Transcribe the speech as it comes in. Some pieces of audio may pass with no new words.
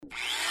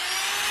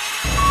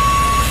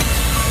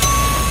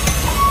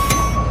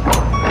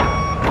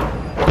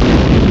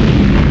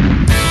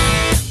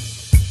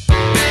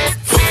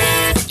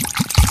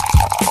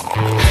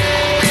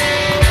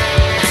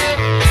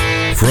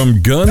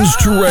From guns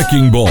to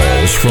wrecking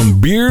balls, from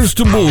beers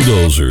to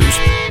bulldozers,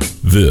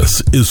 this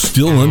is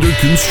Still Under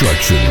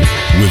Construction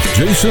with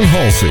Jason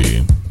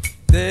Halsey.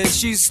 There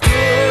she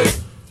stood.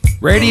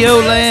 Radio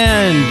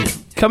Land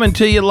coming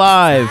to you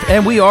live,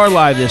 and we are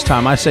live this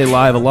time. I say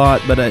live a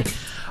lot, but I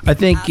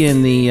think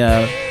in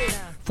the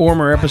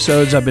former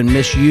episodes I've been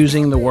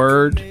misusing the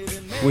word.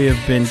 We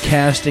have been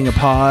casting a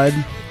pod,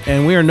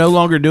 and we are no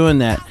longer doing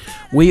that.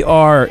 We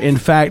are, in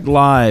fact,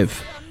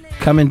 live,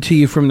 coming to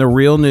you from the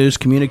Real News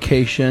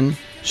Communication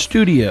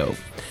Studio.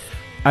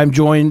 I'm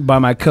joined by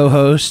my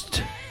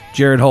co-host,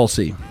 Jared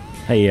Halsey.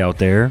 Hey out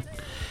there.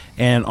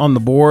 And on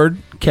the board,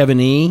 Kevin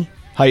E.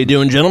 How you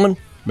doing, gentlemen?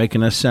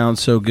 Making us sound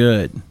so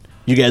good.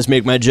 You guys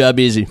make my job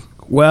easy.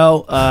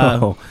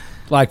 Well,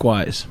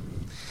 likewise.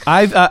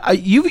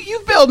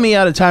 You've bailed me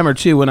out a time or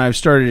two when I've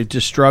started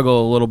to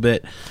struggle a little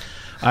bit.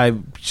 I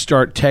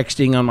start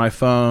texting on my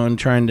phone,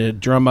 trying to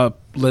drum up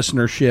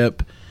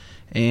listenership,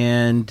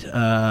 and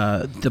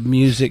the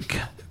music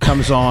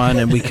comes on,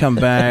 and we come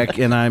back,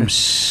 and I'm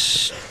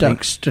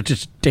stuck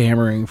just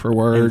stammering for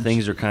words. And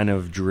things are kind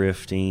of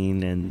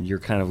drifting, and you're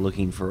kind of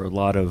looking for a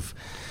lot of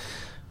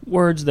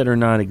words that are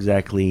not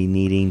exactly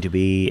needing to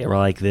be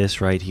like this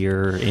right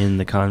here in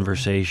the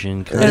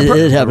conversation.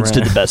 It happens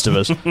to the best of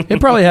us. It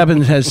probably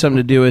has something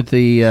to do with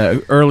the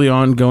early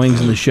on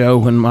goings in the show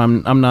when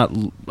I'm not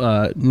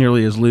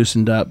nearly as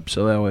loosened up,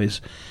 so that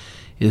always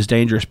is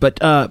dangerous. But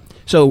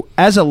so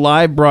as a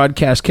live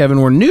broadcast,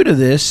 Kevin, we're new to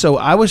this, so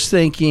I was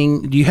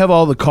thinking, do you have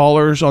all the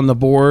callers on the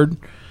board?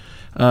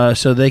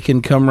 So they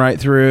can come right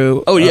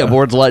through. Oh yeah,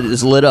 board's light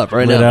is lit up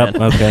right now.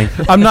 Man. Okay.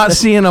 I'm not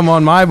seeing them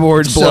on my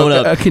board. It's blown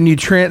so up. Can you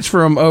transfer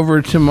them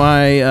over to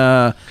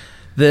my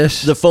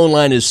this? The phone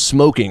line is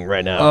smoking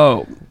right now.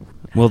 Oh,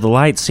 Well, the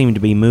lights seem to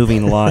be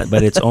moving a lot,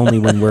 but it's only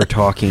when we're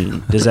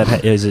talking. Does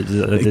that is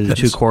the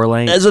two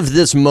correlate? As of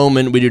this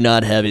moment, we do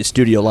not have a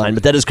studio line,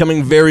 but that is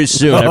coming very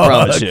soon. I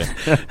promise you.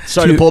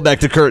 Sorry to pull back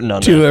the curtain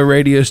on to that. a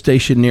radio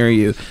station near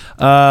you.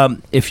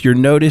 If you're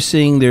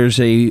noticing, there's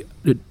a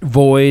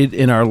void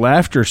in our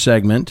laughter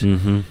segment.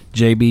 Mm-hmm.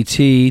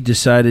 JBT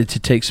decided to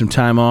take some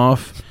time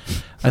off.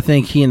 I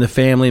think he and the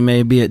family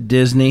may be at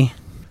Disney.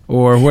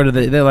 Or what are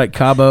they? They like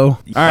Cabo. All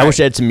right. I wish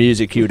I had some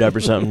music queued up or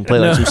something. Play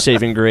like some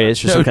Saving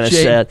Grace or some kind of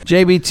sad.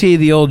 JBT,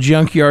 the old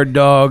junkyard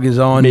dog, is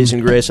on.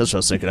 Amazing Grace, that's what I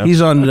was thinking of.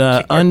 He's on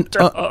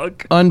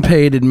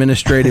unpaid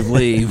administrative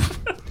leave.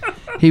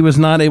 He was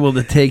not able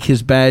to take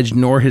his badge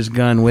nor his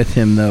gun with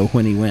him, though,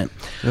 when he went.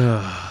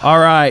 All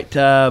right.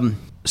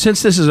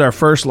 Since this is our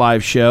first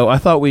live show, I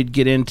thought we'd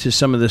get into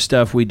some of the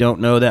stuff we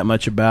don't know that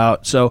much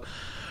about. So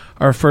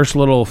our first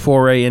little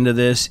foray into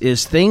this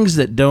is things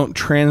that don't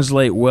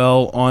translate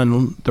well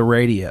on the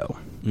radio.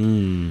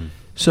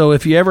 So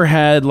if you ever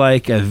had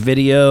like a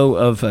video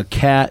of a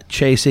cat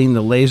chasing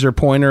the laser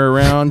pointer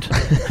around,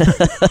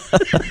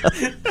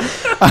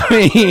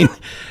 I mean,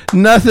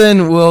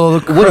 nothing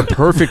will... What a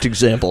perfect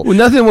example.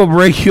 Nothing will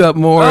break you up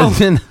more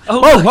than...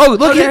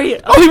 Look there at...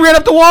 he- he ran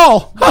up the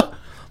wall!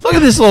 Look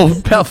at this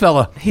little pal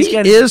fella. He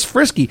is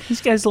frisky.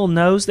 He's got his little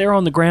nose there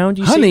on the ground.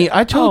 You Honey, see?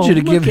 I told you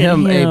to give look at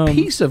him a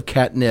piece of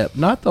catnip,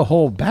 not the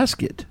whole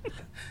basket.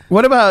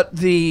 What about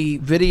the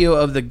video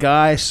of the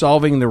guy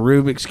solving the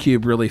Rubik's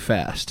Cube really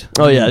fast?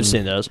 Oh yeah, I've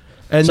seen those.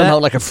 And Somehow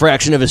that- like a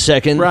fraction of a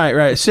second.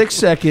 Right. 6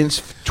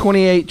 seconds,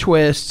 28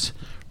 twists,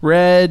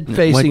 red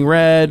facing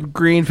red,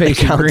 green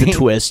facing Count green. the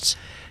twists.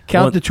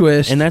 Count the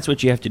twists. And that's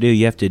what you have to do.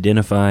 You have to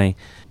identify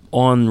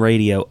on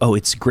radio. Oh,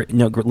 it's great.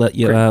 No,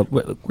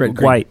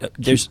 white.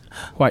 There's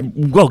White.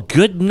 Well,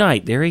 good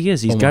night. There he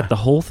is. He's got the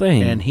whole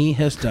thing. And he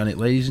has done it,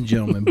 ladies and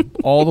gentlemen.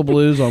 All the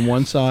blues on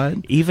one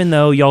side. Even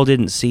though y'all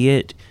didn't see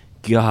it,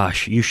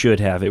 gosh, you should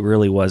have. It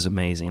really was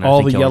amazing. All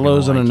I think the y'all are gonna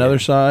yellows on like another it.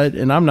 side,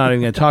 and I'm not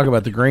even going to talk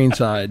about the green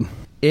side.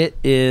 It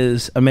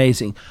is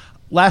amazing.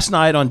 Last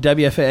night on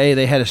WFAA,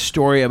 they had a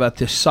story about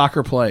this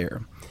soccer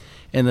player,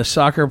 and the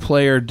soccer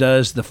player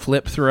does the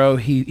flip throw.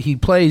 He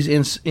plays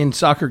in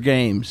soccer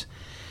games,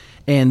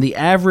 and the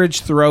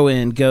average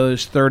throw-in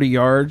goes 30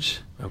 yards,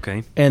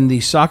 Okay. and the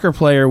soccer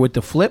player with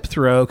the flip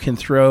throw can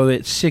throw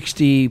it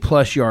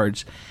 60-plus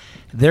yards.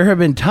 There have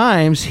been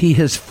times he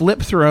has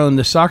flip thrown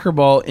the soccer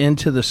ball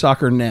into the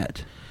soccer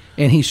net,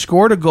 and he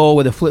scored a goal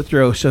with a flip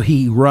throw. So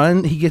he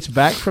gets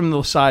back from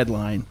the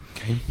sideline,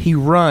 he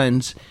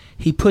runs,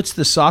 he puts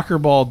the soccer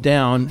ball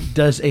down,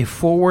 does a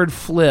forward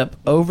flip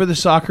over the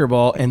soccer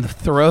ball, and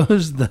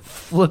throws the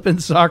flipping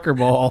soccer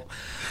ball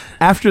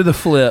after the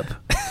flip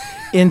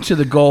into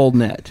the goal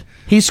net.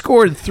 He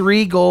scored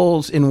 3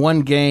 goals in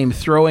one game,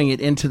 throwing it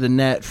into the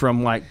net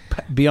from like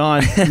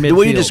beyond midfield. The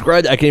way you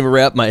described it, I can't even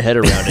wrap my head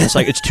around it. It's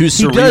like it's too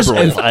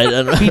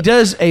cerebral. He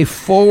does a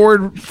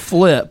forward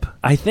flip,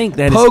 I think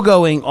that is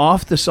pogoing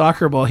off the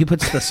soccer ball. He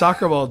puts the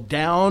soccer ball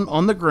down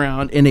on the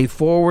ground in a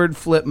forward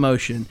flip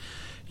motion,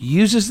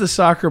 uses the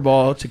soccer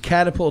ball to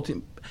catapult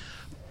him.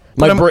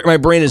 My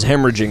brain is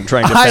hemorrhaging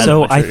trying to fathom So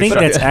what I you're think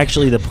describing. that's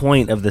actually the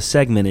point of the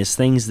segment is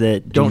things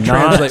that do Don't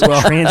not translate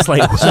well. translate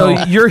well. So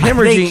you're I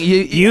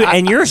hemorrhaging. think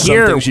and you're Some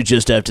here. things you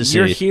just have to see.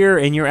 You're here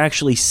and you're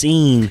actually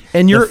seeing,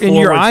 and your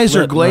forward eyes are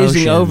flip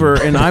glazing motion. over,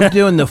 and I'm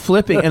doing the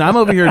flipping, and I'm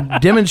over here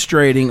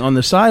demonstrating on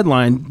the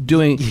sideline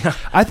doing.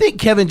 I think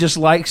Kevin just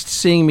likes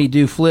seeing me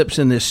do flips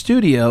in this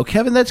studio.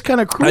 Kevin, that's kind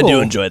of cruel. I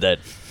do enjoy that.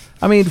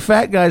 I mean,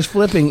 fat guys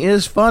flipping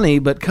is funny,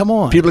 but come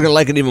on. People are going to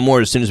like it even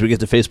more as soon as we get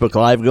the Facebook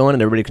Live going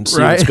and everybody can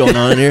see Right. what's going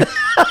on here.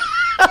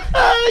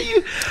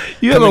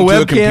 you have a Coming to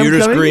webcam computer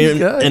coming? screen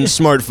Good. and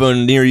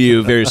smartphone near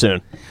you very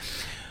soon.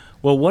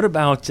 Well, what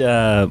about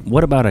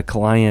a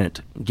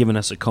client giving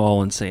us a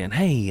call and saying,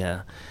 "Hey,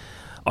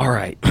 all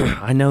right,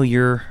 I know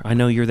you're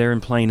there in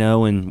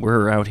Plano and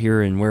we're out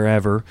here and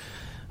wherever,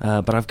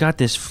 but I've got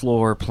this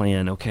floor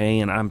plan, okay,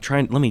 and I'm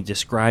trying. Let me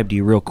describe to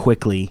you real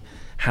quickly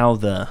how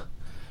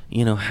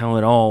how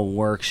it all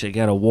works. You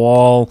got a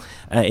wall,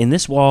 and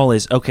this wall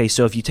is okay.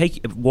 So if you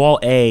take wall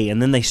A,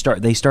 and then they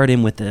start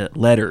in with the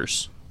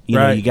letters.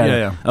 Right, You got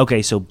yeah.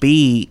 Okay, so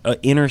B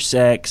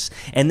intersects,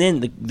 and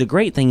then the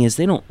great thing is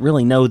they don't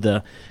really know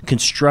the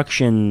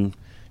construction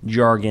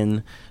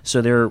jargon,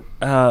 so they're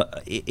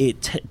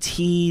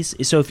T's.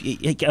 So if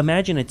you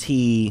imagine a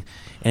T,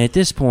 and at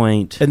this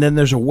point, And then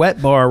there's a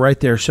wet bar right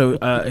there. So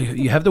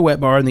you have the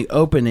wet bar in the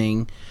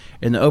opening,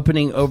 and the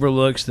opening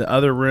overlooks the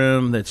other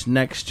room that's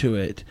next to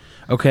it.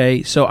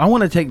 Okay, so I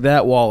want to take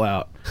that wall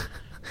out.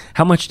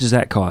 how much does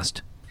that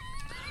cost?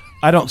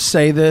 I don't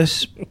say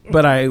this,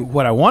 but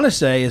what I want to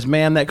say is,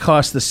 man, that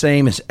costs the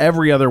same as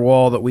every other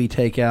wall that we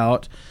take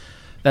out.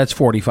 That's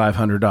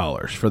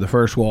 $4,500 for the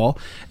first wall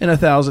and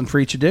 $1,000 for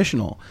each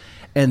additional.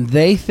 And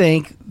they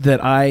think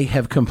that I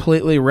have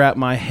completely wrapped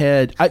my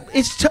head.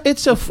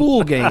 It's a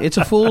fool game. It's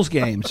a fool's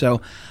game.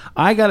 So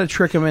I got to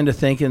trick them into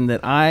thinking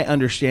that I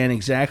understand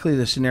exactly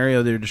the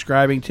scenario they're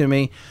describing to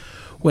me,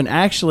 when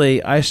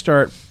actually I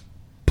start.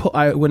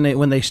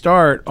 When they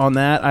start on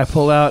that, I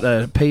pull out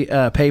a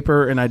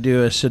paper and I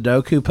do a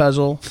Sudoku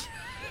puzzle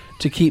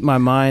to keep my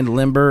mind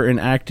limber and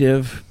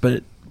active,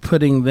 but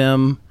putting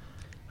them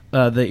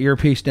the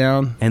earpiece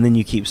down. And then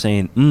you keep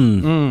saying,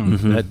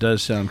 That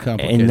does sound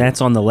complicated. and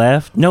that's on the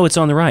left. No, it's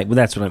on the right. Well,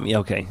 that's what I mean.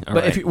 Okay, all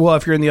but right.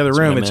 if you're in the other That's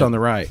what room, I it's meant. on the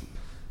right.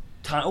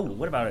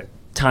 What about a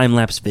time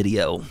lapse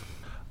video?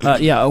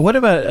 Yeah. What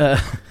about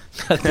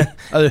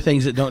other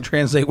things that don't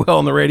translate well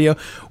on the radio?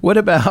 What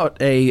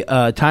about a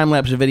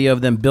time-lapse video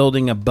of them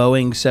building a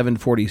Boeing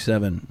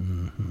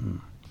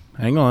 747?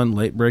 Hang on,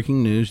 late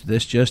breaking news.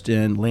 This just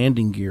in: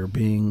 landing gear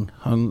being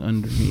hung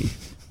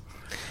underneath.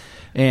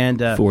 And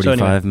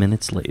 45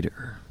 minutes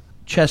later.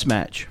 chess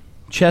match.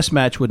 Chess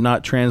match would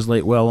not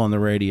translate well on the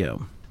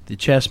radio. The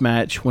chess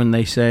match, when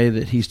they say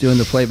that he's doing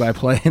the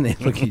play-by-play, and they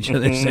look at each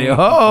other and say,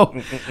 "Oh,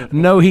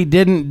 no, he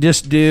didn't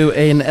just do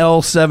an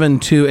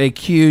L7 to a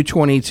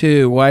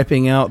Q22,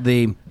 wiping out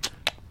the."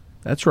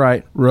 That's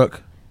right,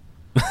 rook.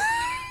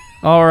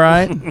 All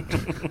right.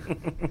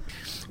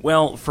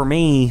 Well, for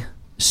me,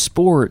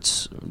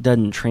 sports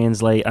doesn't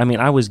translate. I mean,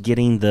 I was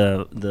getting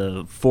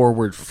the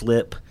forward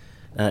flip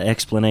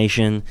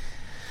explanation,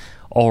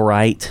 all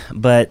right,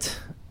 but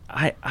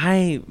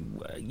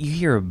you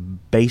hear a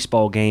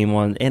baseball game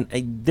on, and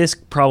this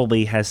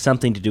probably has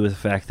something to do with the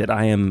fact that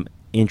I am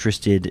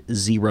interested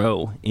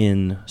zero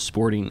in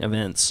sporting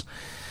events.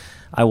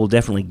 I will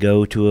definitely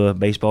go to a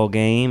baseball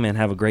game and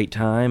have a great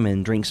time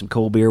and drink some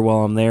cold beer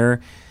while I'm there.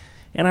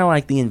 And I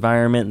like the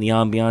environment and the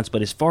ambiance,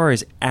 but as far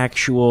as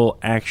actual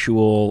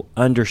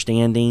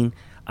understanding,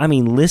 I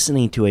mean,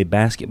 listening to a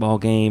basketball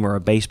game or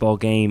a baseball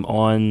game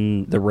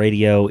on the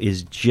radio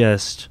is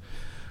just,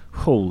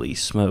 holy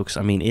smokes.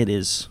 I mean, it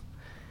is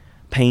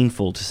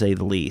painful to say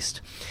the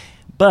least.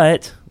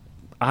 But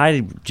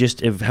I just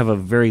have a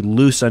very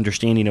loose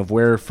understanding of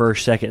where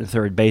first, second, and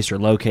third base are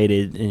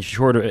located.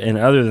 And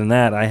other than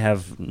that, I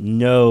have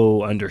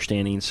no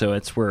understanding. So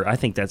it's where I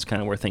think that's kind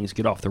of where things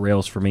get off the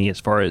rails for me as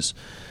far as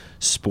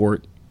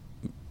sport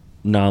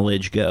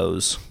knowledge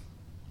goes.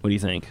 What do you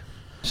think?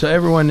 So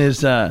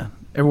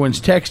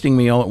everyone's texting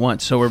me all at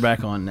once. So we're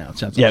back on now. It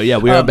sounds like. Yeah,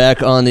 we are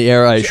back on the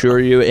air, I assure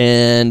you.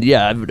 And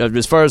yeah,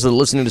 as far as the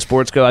listening to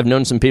sports go, I've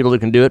known some people who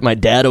can do it. My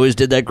dad always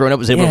did that growing up,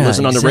 was able to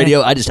listen on the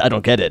radio. I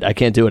don't get it. I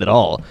can't do it at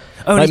all.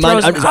 Oh, My and he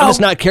mind, throws- I'm just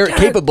not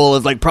capable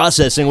of like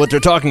processing what they're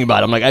talking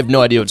about. I'm like, I have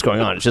no idea what's going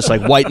on. It's just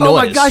like white noise. Oh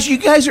my gosh, you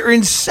guys are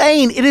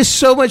insane. It is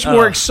so much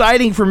more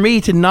exciting for me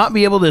to not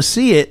be able to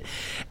see it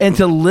and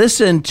to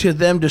listen to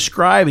them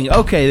describing,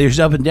 okay, there's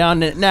up and down.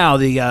 Now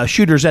the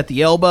shooter's at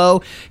the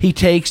elbow. He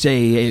takes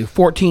a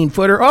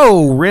 14-footer.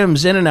 Oh,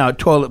 rims in and out,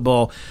 toilet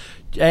bowl.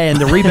 And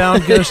the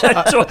rebound goes...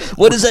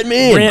 What does that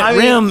mean?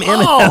 Rim in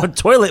and out,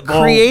 toilet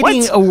bowl.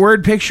 Creating What? a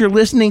word picture,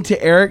 listening to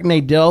Eric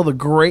Nadel, the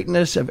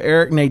greatness of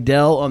Eric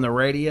Nadel on the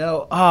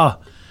radio.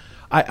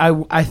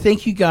 I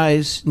think you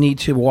guys need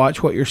to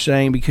watch what you're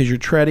saying because you're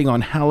treading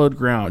on hallowed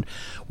ground.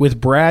 With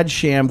Brad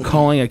Sham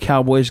calling a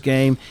Cowboys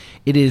game,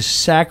 it is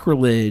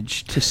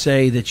sacrilege to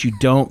say that you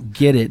don't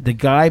get it. The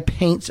guy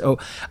paints. Eric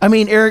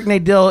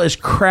Nadel is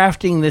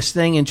crafting this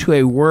thing into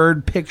a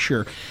word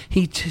picture.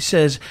 He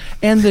says,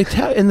 and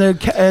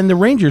the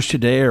Rangers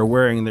today are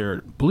wearing their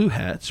blue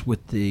hats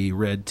with the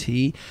red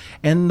tee,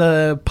 and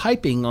the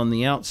piping on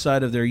the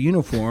outside of their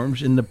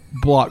uniforms in the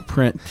block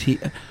print tee.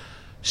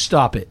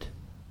 Stop it.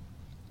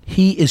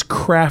 He is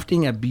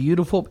crafting a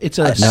beautiful. It's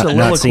a soliloquy.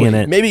 Not seeing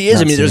it. Maybe he is.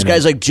 There's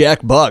guys like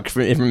Jack Buck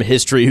from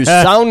history who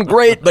sound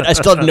great, but I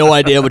still have no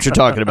idea what you're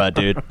talking about,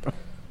 dude.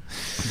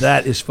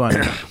 That is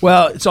funny.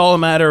 Well, it's all a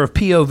matter of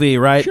POV,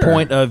 right? Sure.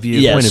 Point of view,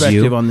 Yes.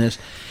 perspective on this.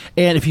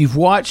 And if you've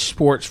watched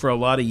sports for a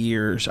lot of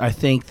years, I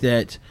think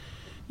that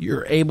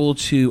you're able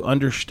to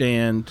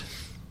understand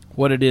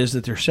what it is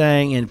that they're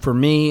saying. And for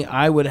me,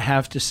 I would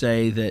have to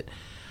say that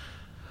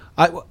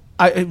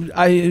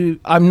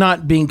I'm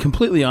not being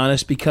completely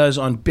honest because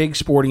on big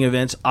sporting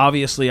events,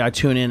 obviously I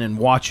tune in and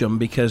watch them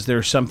because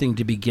there's something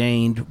to be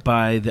gained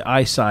by the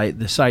eyesight,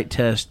 the sight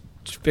test,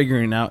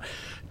 figuring out,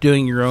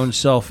 doing your own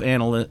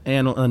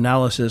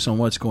self-analysis on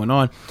what's going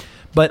on.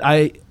 But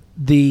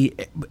the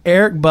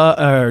Eric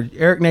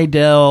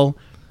Nadel,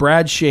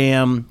 Brad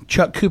Sham,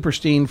 Chuck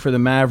Cooperstein for the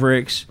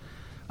Mavericks,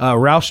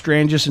 Ralph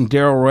Strangis and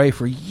Darryl Roy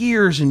for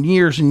years and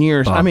years and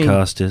years.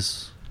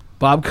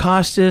 Bob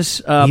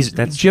Costas,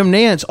 Jim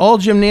Nance. All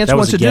Jim Nance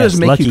wants to do is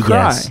make you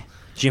cry.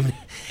 Jim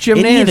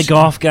Isn't Nance, he the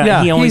golf guy?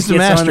 Yeah, he's the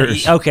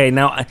Masters. Okay,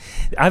 now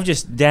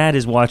Dad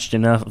has watched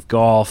enough of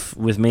golf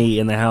with me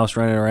in the house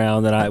running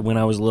around when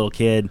I was a little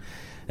kid,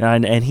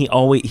 and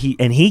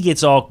he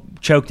gets all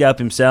choked up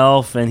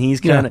himself, and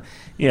he's kind of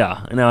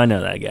I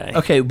know that guy.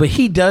 Okay, but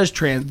he does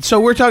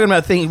So we're talking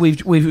about things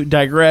we've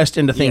digressed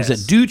into things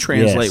that do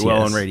translate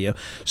well on radio.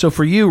 So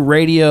for you,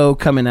 radio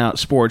coming out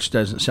sports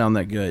doesn't sound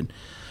that good.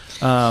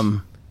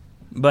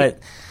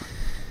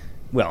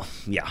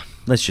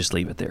 Let's just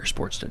leave it there.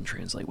 Sports doesn't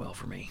translate well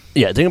for me.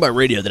 Yeah, the thing about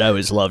radio that I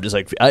always loved is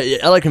like I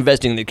like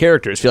investing in the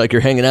characters. Feel like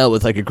you're hanging out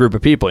with like a group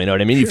of people. You know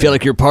what I mean? You feel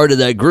like you're part of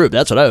that group.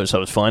 That's what I always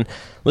thought was fun.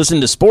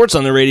 Listening to sports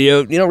on the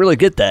radio, you don't really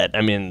get that.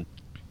 I mean,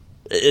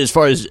 as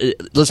far as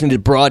listening to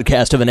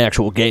broadcast of an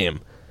actual game.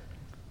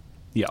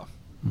 Yeah.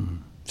 Mm-hmm.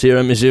 See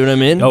what I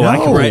mean? Oh, I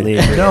completely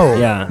agree.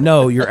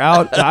 No, you're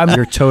out.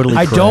 You're totally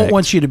I correct. don't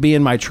want you to be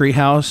in my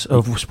treehouse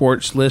of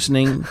sports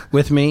listening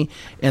with me,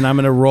 and I'm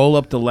going to roll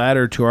up the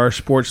ladder to our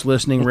sports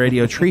listening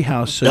radio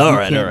treehouse so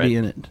you can't be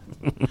in it.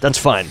 That's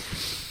fine.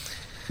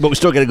 But we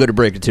still got to go to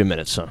break in 2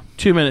 minutes. So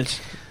 2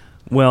 minutes.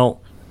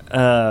 Well,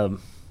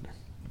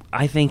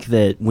 I think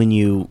that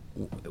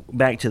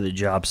back to the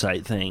job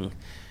site thing,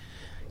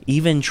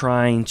 even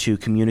trying to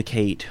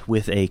communicate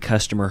with a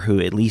customer who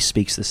at least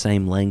speaks the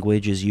same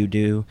language as you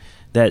do,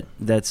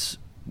 that's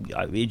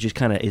it just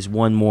kind of is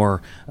one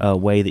more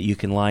way that you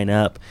can line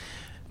up.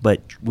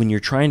 But when you're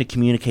trying to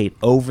communicate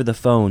over the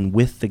phone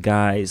with the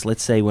guys,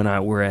 let's say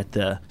we're at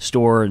the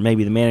store and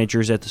maybe the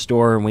manager's at the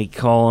store and we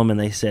call them and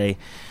they say,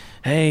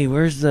 hey,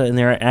 and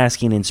they're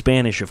asking in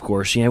Spanish, of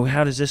course,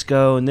 how does this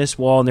go in this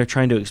wall? And they're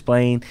trying to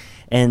explain.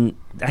 And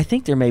I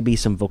think there may be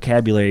some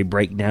vocabulary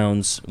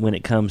breakdowns when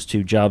it comes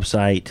to job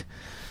site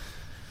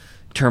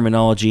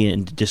terminology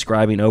and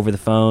describing over the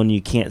phone.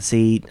 You can't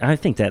see. I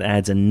think that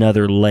adds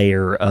another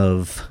layer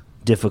of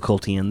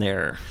difficulty in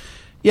there.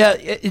 Yeah,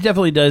 it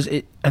definitely does.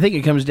 I think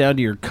it comes down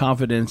to your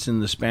confidence in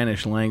the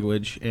Spanish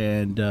language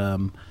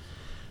and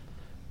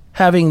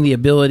having the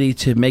ability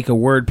to make a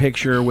word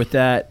picture with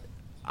that.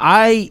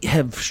 I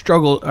have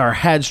struggled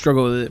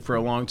with it for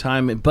a long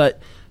time, but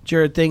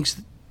Jared,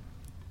 thanks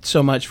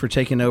so much for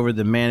taking over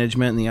the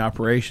management and the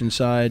operation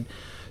side.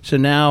 So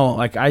now,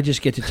 I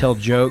just get to tell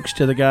jokes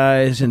to the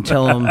guys and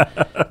tell them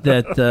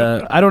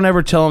that I don't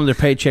ever tell them their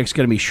paycheck's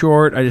going to be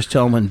short. I just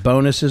tell them when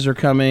bonuses are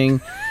coming.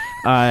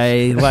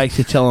 I like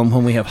to tell them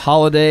when we have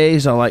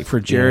holidays. I like for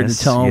Jared to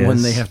tell them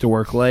when they have to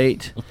work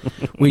late.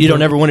 You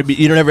don't ever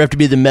have to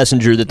be the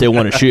messenger that they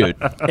want to shoot.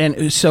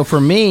 And so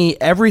for me,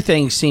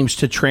 everything seems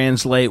to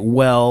translate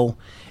well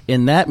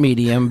in that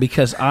medium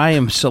because I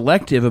am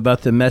selective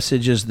about the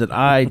messages that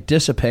I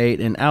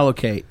dissipate and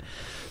allocate.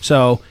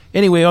 So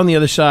anyway, on the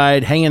other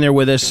side, hang in there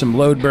with us, some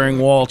load-bearing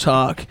wall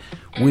talk.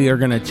 We are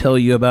going to tell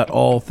you about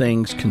all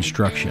things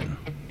construction.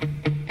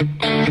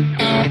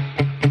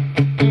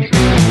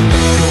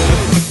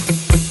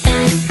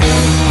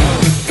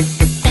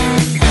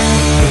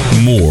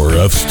 More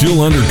of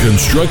Still Under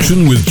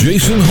Construction with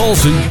Jason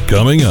Halsey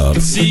coming up.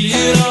 See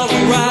it all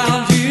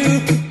around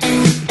you.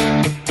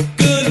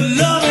 Good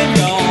loving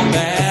gone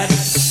bad.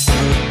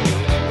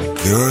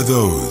 There are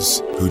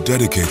those who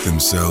dedicate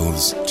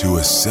themselves to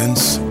a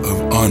sense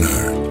of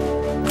honor,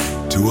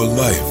 to a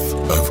life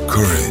of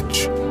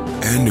courage,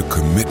 and a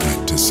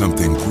commitment to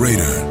something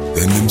greater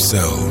than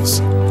themselves.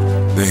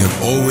 They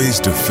have always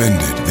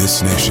defended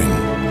this nation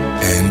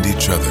and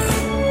each other.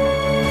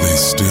 They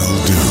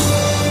still do.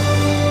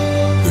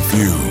 The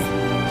few,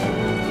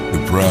 the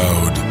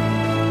proud,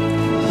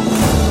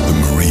 the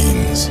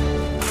Marines.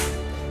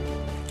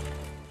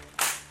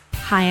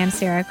 Hi, I'm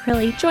Sarah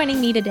Crilly. Joining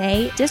me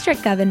today,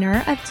 District Governor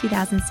of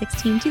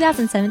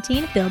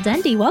 2016-2017, Bill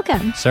Dundee.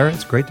 Welcome. Sarah,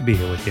 it's great to be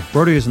here with you.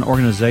 Rotary is an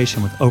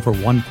organization with over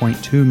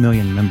 1.2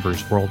 million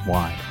members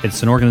worldwide.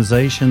 It's an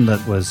organization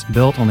that was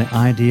built on the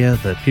idea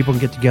that people can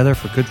get together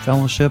for good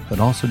fellowship,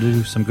 but also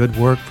do some good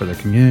work for their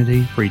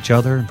community, for each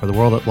other, and for the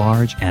world at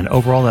large. And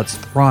overall, that's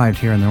thrived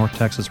here in the North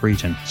Texas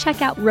region.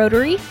 Check out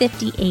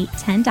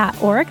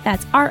Rotary5810.org.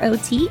 That's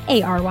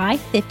ROTARY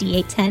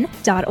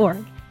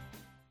 5810.org.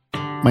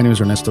 My name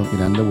is Ernesto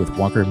Miranda with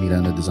Walker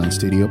Miranda Design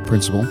Studio,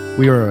 Principal.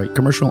 We are a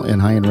commercial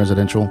and high-end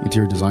residential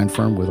interior design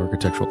firm with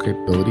architectural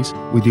capabilities.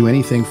 We do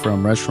anything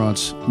from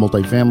restaurants,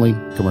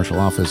 multifamily, commercial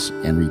office,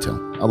 and retail.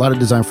 A lot of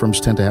design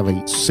firms tend to have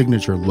a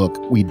signature look.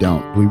 We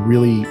don't. We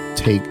really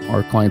take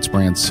our clients'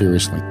 brands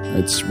seriously.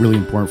 It's really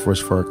important for us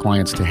for our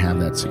clients to have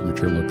that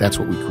signature look. That's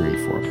what we create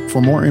for them.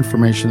 For more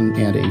information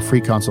and a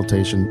free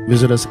consultation,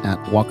 visit us at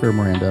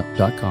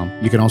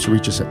walkermiranda.com. You can also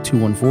reach us at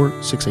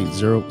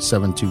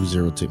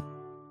 214-680-7202.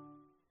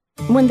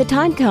 When the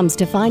time comes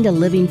to find a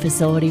living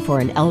facility for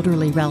an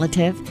elderly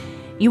relative,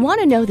 you want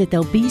to know that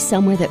they'll be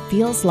somewhere that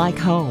feels like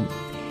home.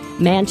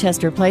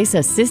 Manchester Place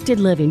Assisted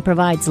Living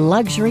provides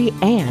luxury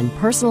and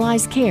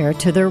personalized care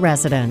to their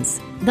residents.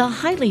 The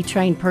highly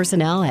trained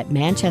personnel at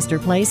Manchester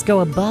Place go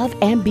above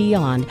and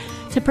beyond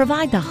to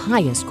provide the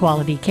highest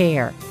quality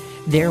care.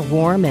 Their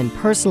warm and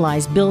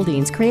personalized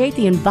buildings create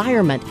the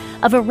environment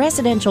of a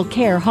residential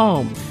care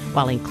home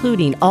while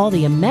including all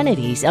the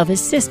amenities of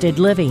assisted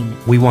living.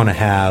 We want to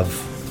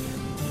have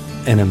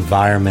an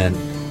environment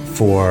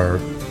for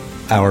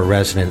our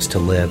residents to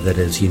live that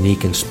is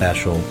unique and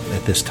special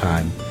at this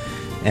time.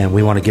 And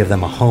we want to give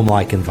them a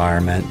home-like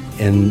environment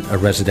in a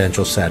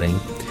residential setting.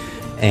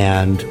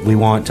 And we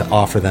want to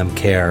offer them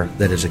care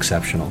that is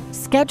exceptional.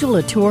 Schedule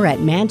a tour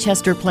at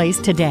Manchester Place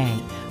today.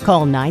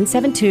 Call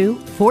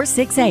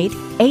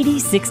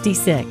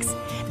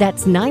 972-468-8066.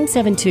 That's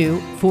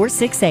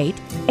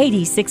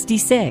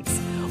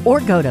 972-468-8066.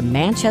 Or go to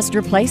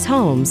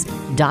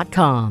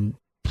manchesterplacehomes.com.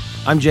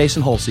 I'm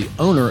Jason Holsey,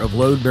 owner of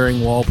Load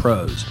Bearing Wall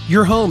Pros.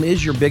 Your home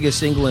is your biggest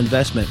single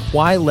investment.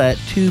 Why let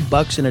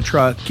 $2 in a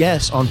truck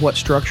guess on what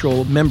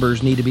structural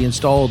members need to be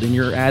installed in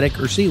your attic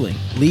or ceiling?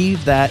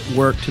 Leave that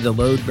work to the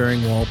Load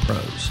Bearing Wall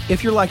Pros.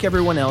 If you're like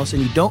everyone else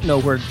and you don't know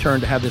where to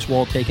turn to have this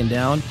wall taken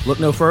down, look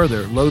no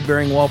further. Load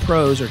Bearing Wall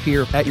Pros are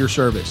here at your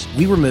service.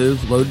 We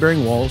remove load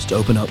bearing walls to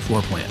open up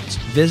floor plans.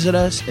 Visit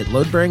us at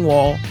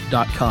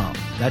loadbearingwall.com.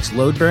 That's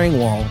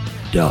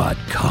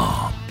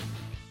loadbearingwall.com.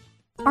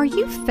 Are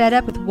you fed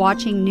up with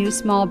watching new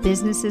small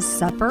businesses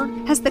suffer?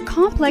 Has the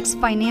complex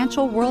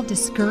financial world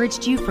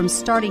discouraged you from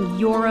starting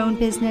your own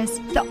business?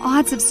 The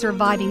odds of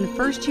surviving the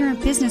first year in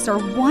business are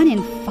 1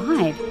 in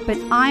 5, but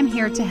I'm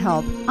here to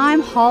help. I'm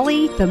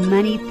Holly, the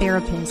Money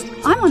Therapist.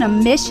 I'm on a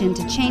mission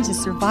to change the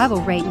survival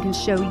rate and can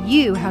show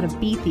you how to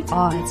beat the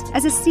odds.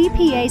 As a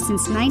CPA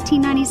since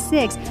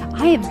 1996,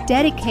 I have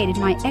dedicated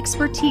my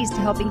expertise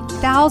to helping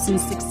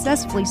thousands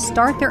successfully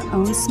start their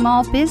own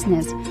small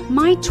business.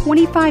 My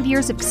 25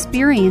 years of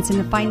experience in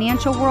the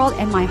financial world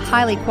and my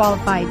highly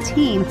qualified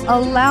team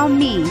allow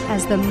me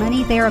as the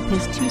Money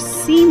Therapist to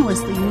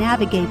seamlessly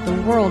navigate the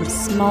world of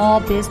small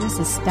business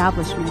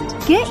establishment.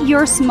 Get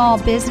your small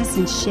business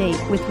in shape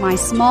with my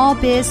Small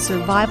Biz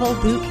Survival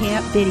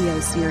Bootcamp video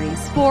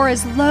series. For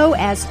as low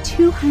as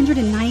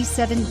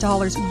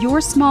 $297, your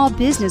small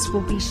business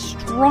will be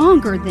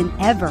stronger than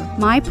ever.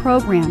 My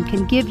program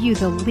can give you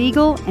the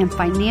legal and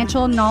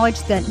financial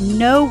knowledge that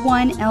no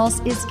one else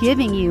is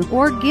giving you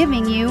or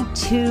giving you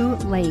too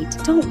late.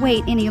 Don't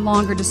wait any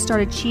longer to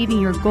start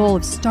achieving your goal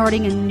of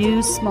starting a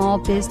new small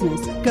business.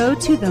 Go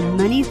to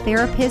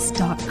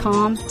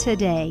themoneytherapist.com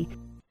today.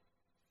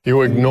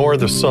 You ignore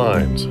the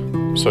signs,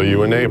 so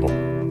you enable.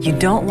 You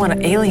don't want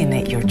to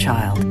alienate your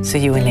child, so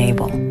you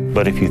enable.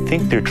 But if you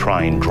think they're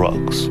trying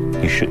drugs,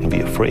 you shouldn't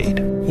be afraid.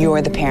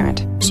 You're the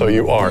parent. So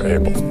you are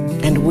able.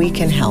 And we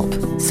can help,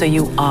 so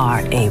you are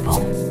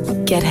able.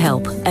 Get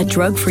help at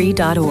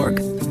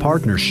drugfree.org.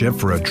 Partnership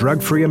for a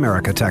Drug-Free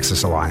America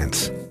Texas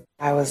Alliance.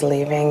 I was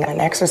leaving an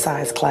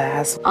exercise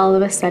class. All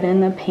of a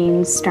sudden, the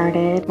pain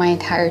started. My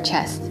entire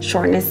chest.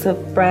 Shortness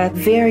of breath.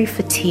 Very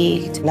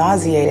fatigued.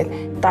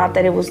 Nauseated. Thought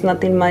that it was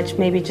nothing much,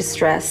 maybe just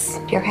stress.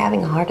 You're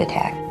having a heart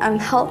attack. I'm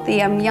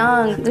healthy, I'm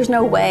young. There's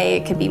no way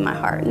it could be my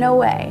heart. No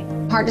way.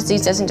 Heart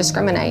disease doesn't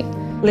discriminate.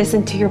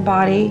 Listen to your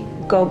body.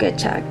 Go get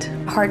checked.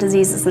 Heart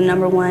disease is the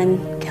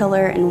 #1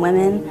 killer in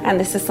women, and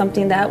this is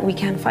something that we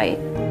can fight.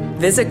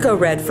 Visit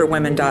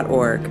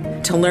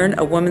GoRedForWomen.org to learn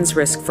a woman's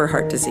risk for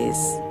heart disease.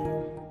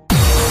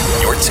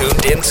 You're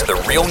tuned in to the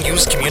Real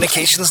News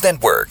Communications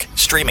Network,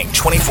 streaming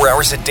 24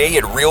 hours a day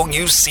at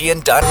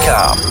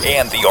realnewscn.com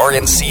and the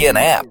RNCN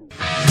app.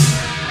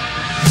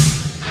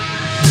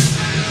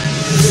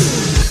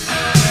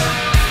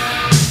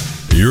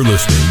 You're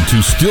listening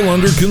to Still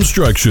Under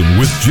Construction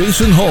with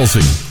Jason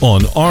Halsey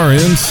on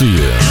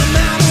RNCN.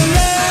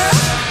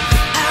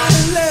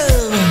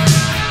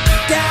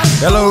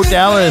 Hello,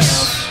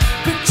 Dallas.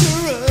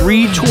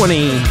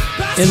 3:20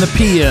 in the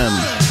PM.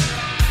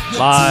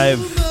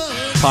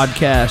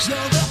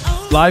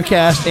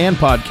 Livecast and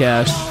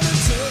podcast.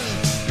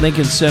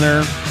 Lincoln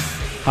Center,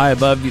 high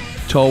above you,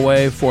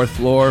 tollway, 4th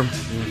floor.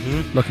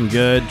 Looking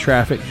good.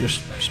 Traffic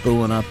just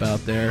spooling up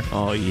out there.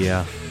 Oh,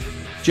 yeah.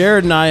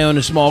 Jared and I own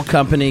a small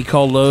company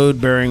called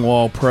Load Bearing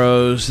Wall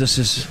Pros. This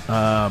is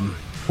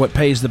what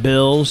pays the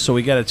bills, so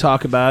we got to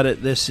talk about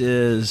it. This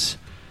is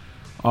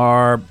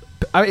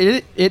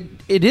it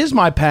is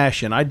my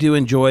passion. I do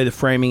enjoy the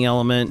framing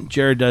element.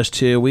 Jared does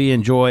too. We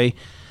enjoy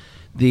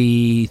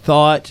the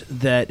thought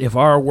that if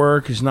our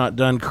work is not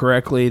done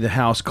correctly, the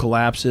house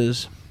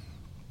collapses.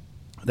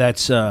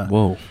 That's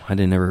whoa! I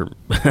didn't ever.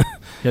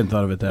 Hadn't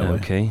thought of it that way.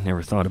 Okay,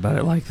 never thought about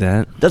it like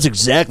that. That's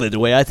exactly the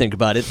way I think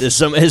about it.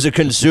 As a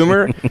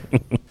consumer,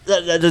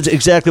 that's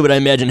exactly what I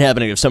imagine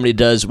happening if somebody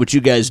does what you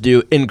guys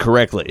do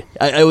incorrectly.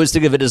 I always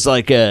think of it as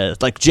like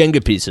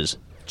Jenga pieces.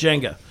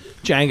 Jenga.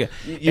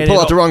 You pull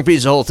out the wrong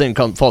piece, the whole thing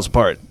falls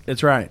apart.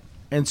 That's right.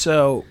 And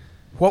so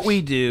what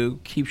we do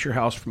keeps your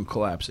house from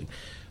collapsing.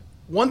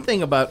 One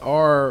thing about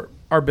our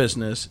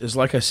business is,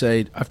 like I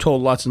say, I've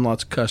told lots and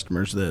lots of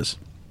customers this.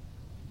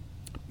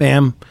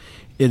 Bam,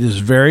 it is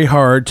very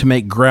hard to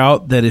make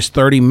grout that is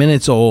 30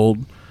 minutes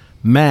old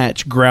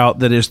match grout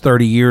that is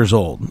 30 years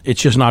old.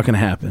 It's just not going to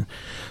happen.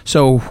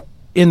 So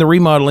in the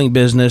remodeling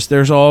business,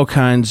 there's all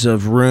kinds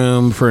of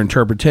room for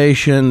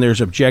interpretation. There's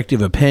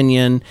objective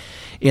opinion.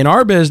 In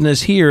our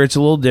business here, it's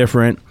a little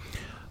different.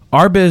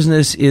 Our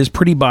business is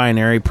pretty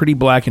binary, pretty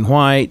black and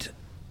white.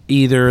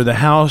 Either the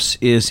house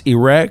is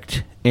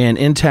erect and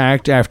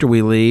intact after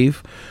we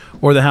leave,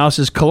 or the house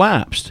is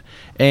collapsed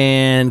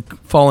and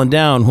fallen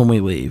down when we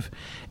leave.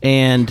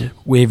 And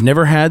we've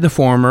never had the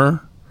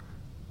former.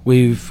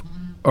 We've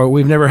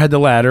never had the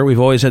latter. We've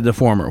always had the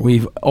former.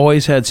 We've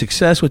always had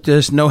success with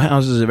this. No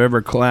houses have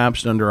ever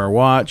collapsed under our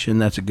watch,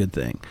 and that's a good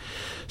thing.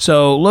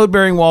 So Load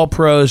Bearing Wall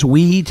Pros,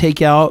 we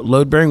take out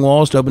load bearing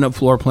walls to open up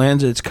floor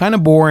plans. It's kind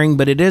of boring,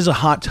 but it is a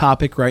hot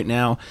topic right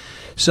now.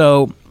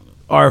 So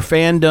our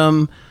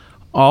fandom,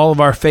 all of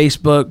our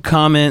Facebook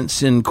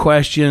comments and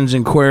questions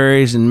and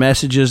queries and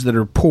messages that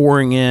are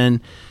pouring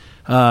in,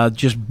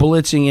 just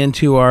blitzing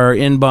into our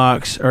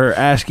inbox, are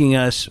asking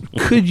us,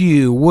 would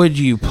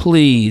you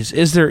please,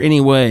 is there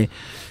any way,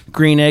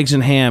 Green Eggs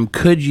and Ham,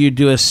 could you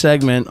do a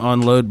segment on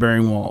load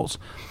bearing walls?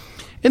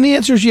 And the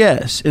answer is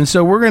yes. And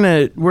so we're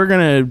gonna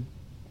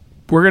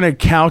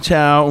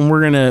kowtow, and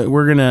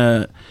we're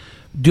gonna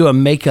do a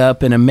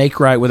makeup and a make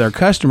right with our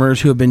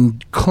customers who have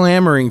been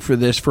clamoring for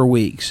this for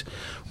weeks.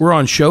 We're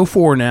on show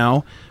 4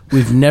 now.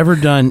 We've never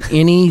done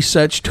any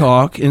such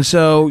talk. And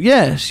so,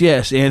 yes,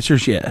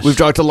 answer's yes. We've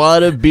talked a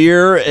lot of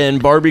beer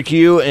and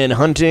barbecue and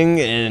hunting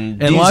and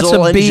diesel lots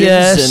of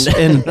engines BS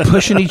and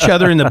pushing each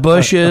other in the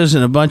bushes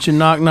and a bunch of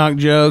knock-knock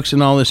jokes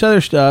and all this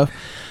other stuff.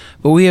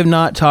 But we have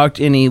not talked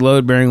any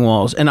load-bearing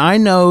walls. And I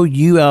know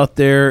you out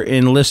there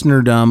in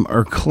listenerdom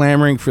are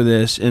clamoring for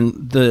this,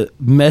 and the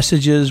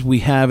messages we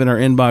have in our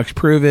inbox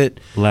prove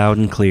it. Loud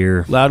and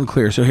clear.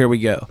 So here we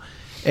go.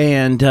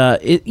 And,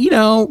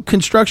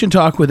 construction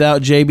talk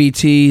without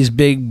JBT's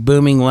big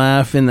booming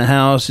laugh in the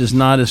house is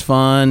not as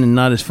fun and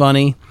not as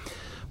funny,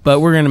 but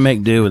we're going to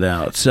make do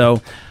without.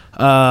 So,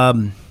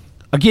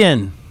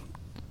 again,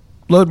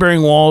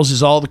 load-bearing walls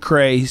is all the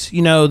craze.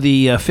 You know,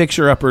 the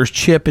fixer-uppers,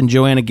 Chip and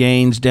Joanna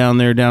Gaines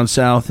down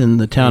south in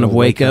the town of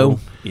Waco.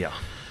 Yeah.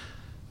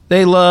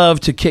 They love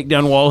to kick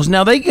down walls.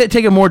 Now, they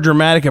take a more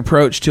dramatic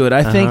approach to it.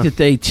 I think that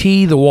they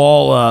tee the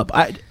wall up.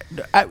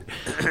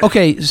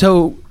 Okay,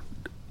 so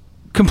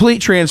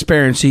complete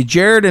transparency.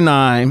 Jared and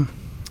I,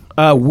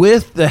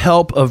 with the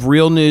help of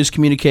Real News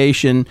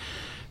Communication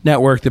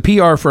Network, the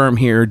PR firm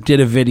here, did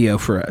a video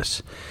for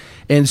us.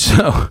 And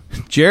so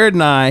Jared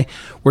and I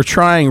were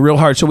trying real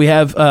hard. So we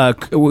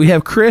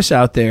have Chris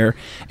out there,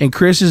 and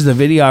Chris is the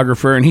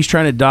videographer, and he's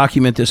trying to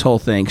document this whole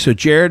thing. So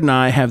Jared and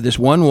I have this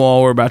one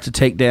wall we're about to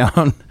take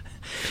down,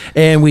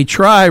 and we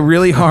try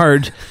really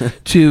hard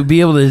to be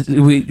able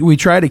to. We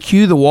try to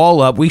cue the wall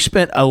up. We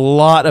spent a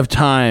lot of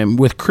time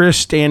with Chris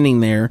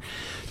standing there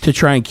to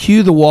try and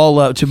cue the wall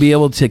up to be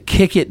able to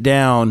kick it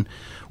down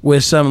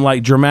with some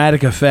like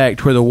dramatic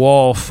effect where the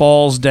wall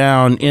falls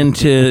down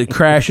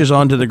crashes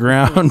onto the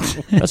ground.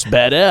 That's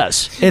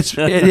badass.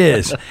 It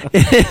is.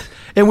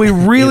 And we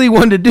really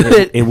wanted to do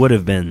it. It would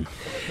have been.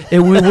 We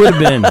would have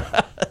been.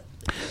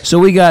 So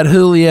we got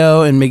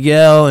Julio and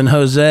Miguel and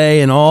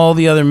Jose and all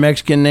the other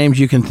Mexican names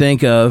you can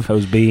think of.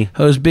 Jose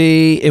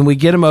B. And we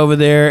get them over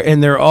there,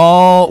 and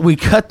we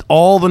cut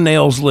all the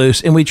nails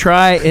loose, and we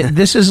try.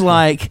 This is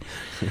like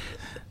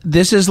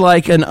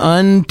an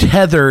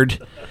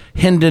untethered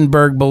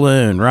Hindenburg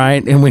balloon,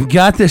 right? And we've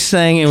got this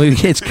thing,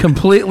 and it's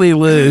completely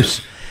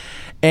loose.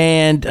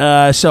 And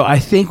so I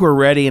think we're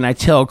ready, and I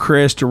tell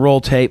Chris to roll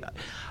tape.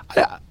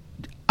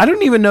 I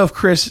don't even know if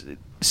Chris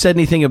said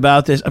anything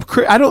about this.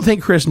 I don't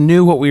think Chris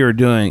knew what we were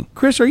doing.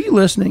 Chris, are you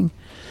listening?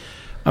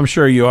 I'm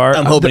sure you are.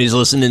 I'm hoping he's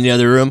listening in the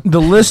other room. The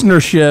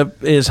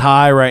listenership is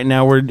high right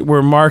now.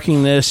 We're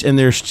marking this, and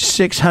there's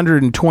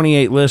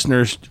 628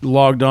 listeners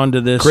logged on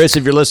to this. Chris,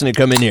 if you're listening,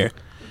 come in here.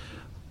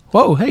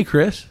 Whoa, hey,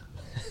 Chris.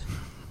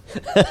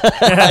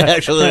 I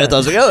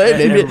thought, like, oh,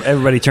 hey, maybe.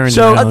 Everybody turns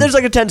So, around. There's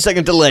like a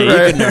 10-second delay. You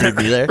couldn't already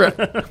be there.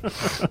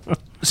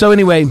 So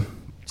anyway,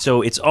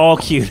 So it's all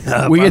queued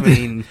up. We get I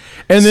mean,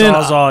 and then-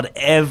 Sawzalled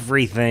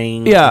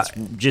everything. Yeah. It's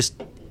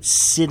just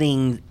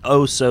sitting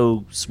oh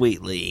so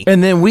sweetly.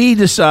 and then we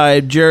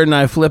decide, Jared and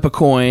I flip a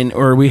coin,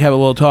 or we have a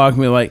little talk, and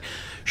we're like,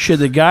 should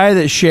the guy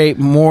that's shaped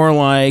more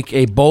like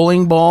a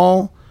bowling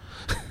ball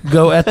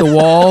go at the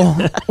wall,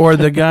 or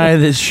the guy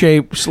that's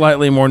shaped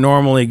slightly more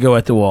normally go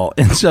at the wall?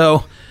 And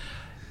so,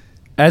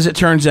 as it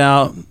turns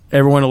out,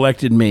 everyone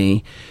elected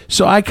me.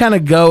 So I kind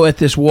of go at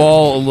this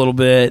wall a little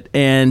bit,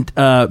 and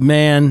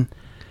man,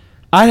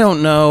 I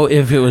don't know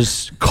if it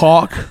was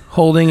caulk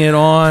holding it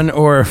on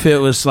or if it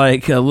was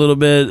like a little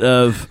bit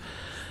of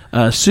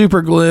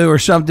super glue or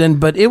something,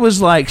 but it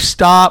was like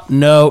stop,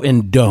 no,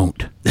 and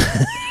don't.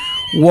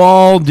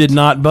 Wall did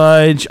not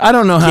budge. I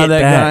don't know how Get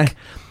that back.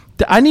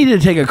 guy... I needed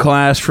to take a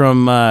class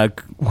from...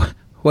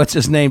 what's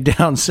his name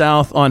down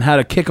south on how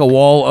to kick a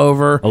wall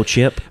over. Oh,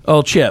 Chip.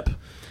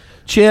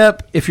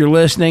 Chip, if you're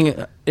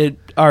listening,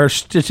 our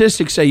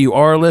statistics say you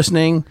are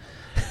listening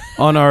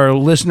on our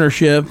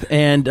listenership,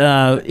 and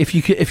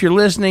if you're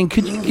listening,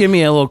 could you give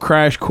me a little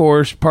crash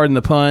course, pardon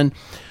the pun,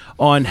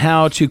 on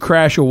how to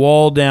crash a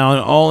wall down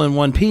all in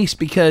one piece?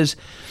 Because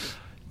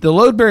the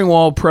load-bearing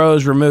wall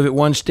pros remove it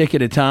one stick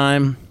at a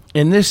time,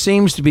 and this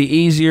seems to be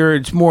easier.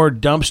 It's more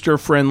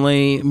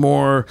dumpster-friendly,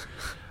 more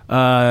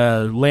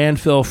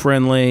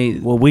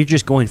landfill-friendly. Well, we're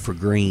just going for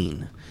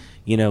green,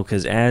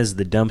 because as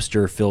the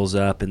dumpster fills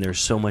up and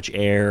there's so much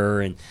air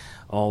and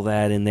all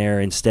that in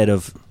there instead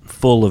of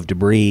full of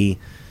debris,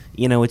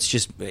 it's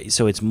just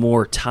so it's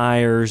more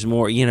tires,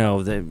 more,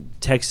 the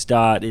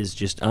TxDOT is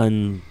just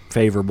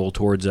unfavorable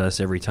towards us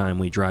every time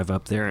we drive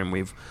up there, and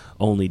we've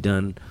only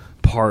done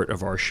part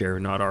of our share,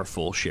 not our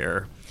full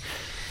share.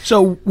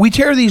 So we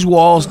tear these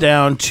walls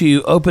down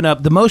to open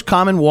up. The most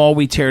common wall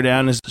we tear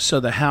down is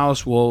so the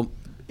house will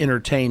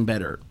entertain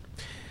better.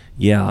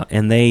 Yeah,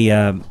 and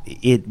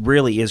it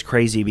really is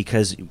crazy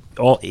because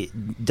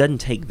it doesn't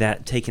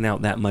taking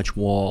out that much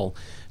wall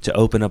to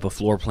open up a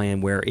floor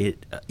plan where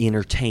it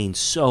entertains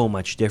so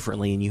much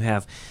differently, and you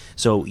have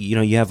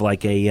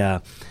like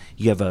a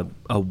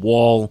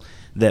wall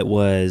that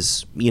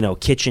was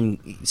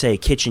a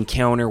kitchen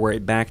counter where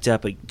it backed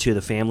up to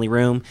the family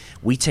room.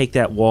 We take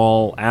that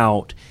wall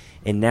out,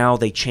 and now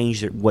they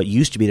changed what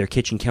used to be their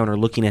kitchen counter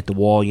looking at the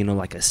wall,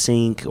 like a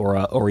sink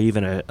or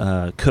even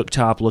a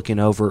cooktop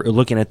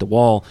looking at the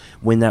wall.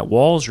 When that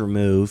wall's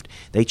removed,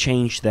 they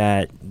changed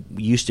that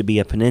used to be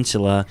a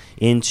peninsula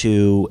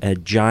into a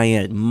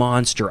giant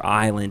monster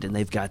island, and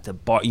they've got the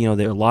bar. A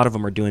lot of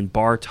them are doing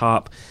bar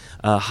top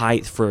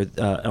height for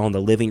on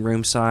the living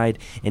room side,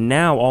 and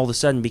now all of a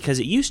sudden, because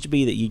it used to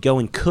be that you go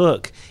and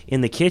cook in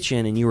the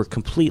kitchen and you were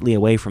completely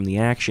away from the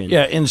action.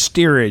 Yeah, in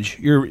steerage,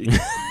 you're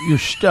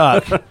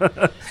stuck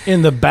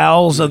in the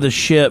bowels of the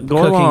ship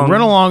cooking.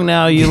 Run along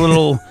now, you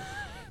little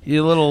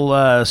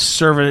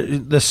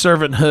servant, the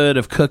servanthood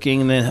of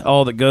cooking, and then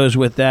all that goes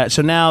with that.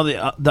 So now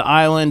the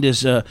island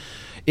is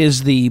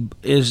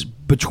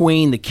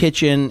between the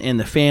kitchen and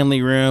the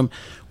family room.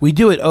 We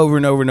do it over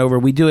and over and over.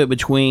 We do it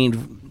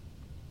between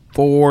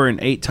 4 and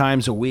 8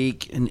 times a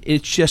week, and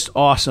it's just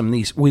awesome.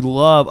 We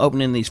love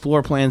opening these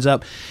floor plans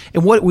up,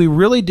 and what we're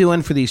really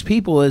doing for these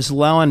people is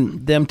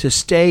allowing them to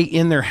stay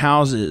in their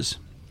houses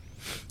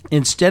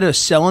instead of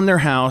selling their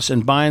house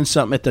and buying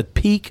something at the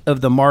peak of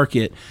the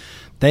market.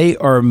 They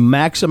are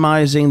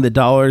maximizing the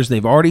dollars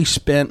they've already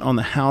spent on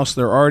the house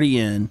they're already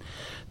in.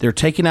 They're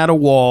taking out a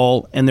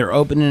wall and they're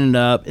opening it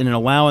up and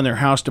allowing their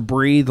house to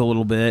breathe a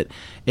little bit,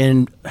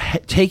 and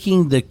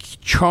taking the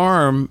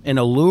charm and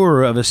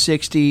allure of a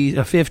 50s,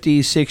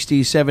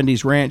 60s,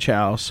 70s ranch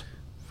house.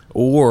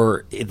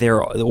 Or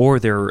they're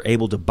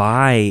able to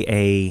buy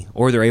a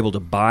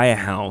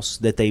house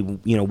that they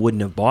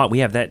wouldn't have bought. We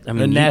have that. I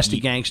mean, a nasty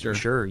gangster.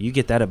 Sure, you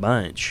get that a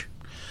bunch.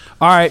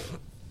 All right.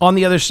 On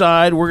the other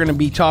side, we're going to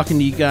be talking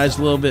to you guys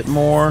a little bit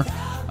more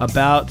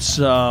about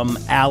some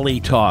alley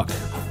talk.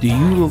 Do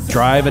you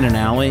drive in an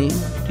alley?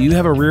 Do you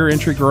have a rear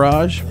entry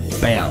garage?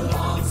 Bam.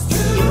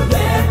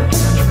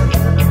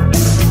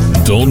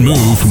 Don't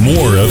move.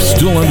 More of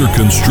Still Under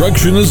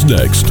Construction is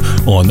next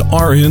on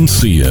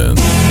RNCN.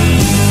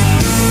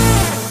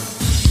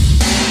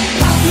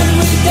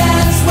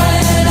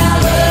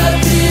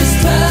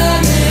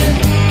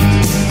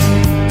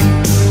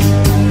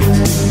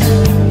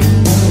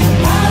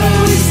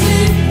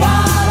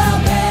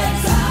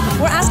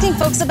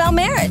 Folks about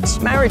marriage.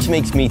 Marriage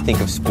makes me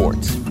think of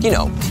sports.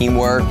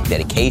 Teamwork,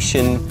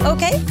 dedication.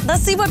 Okay,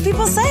 let's see what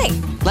people say.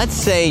 Let's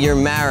say your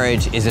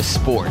marriage is a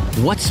sport.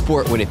 What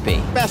sport would it be?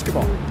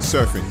 Basketball.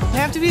 Surfing. They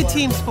have to be a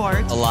team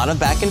sport. A lot of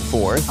back and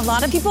forth. A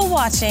lot of people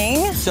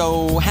watching.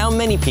 So how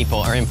many people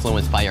are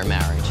influenced by your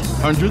marriage?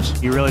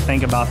 Hundreds. You really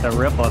think about the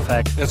ripple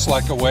effect. It's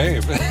like a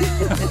wave.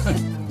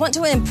 Want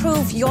to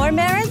improve your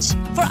marriage?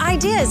 For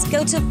ideas,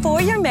 go to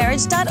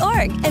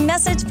foryourmarriage.org and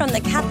message from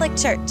the Catholic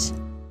Church.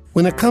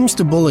 When it comes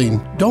to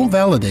bullying, don't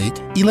validate,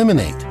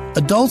 eliminate.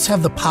 Adults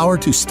have the power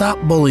to stop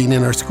bullying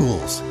in our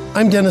schools.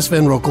 I'm Dennis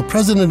Van Rokel,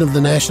 president of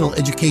the National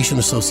Education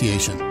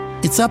Association.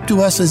 It's up to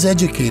us as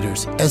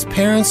educators, as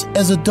parents,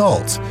 as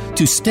adults,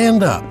 to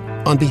stand up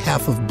on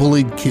behalf of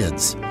bullied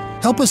kids.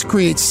 Help us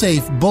create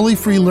safe,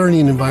 bully-free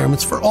learning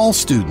environments for all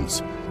students.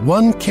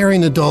 One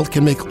caring adult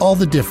can make all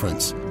the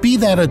difference. Be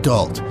that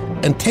adult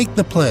and take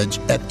the pledge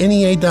at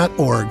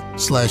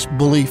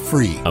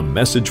NEA.org/bully-free. A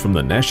message from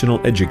the National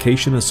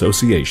Education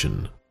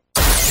Association.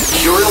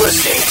 You're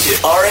listening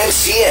to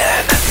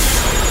RNCN,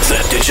 the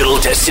digital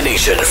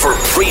destination for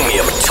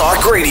premium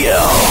talk radio.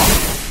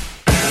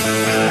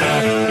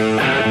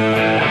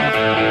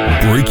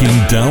 Breaking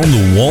down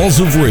the walls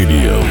of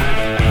radio.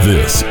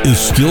 This is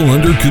Still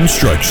Under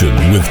Construction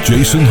with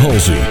Jason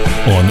Halsey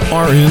on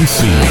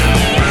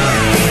RNCN.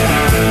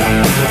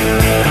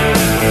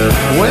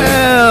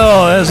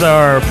 Well, as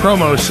our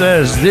promo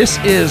says, this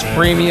is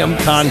premium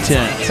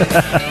content.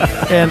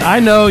 And I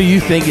know you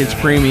think it's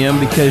premium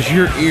because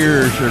your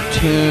ears are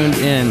tuned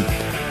in.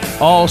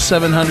 All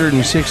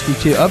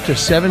 762, up to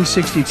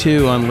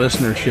 762 on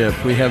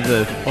listenership. We have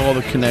all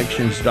the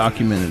connections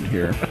documented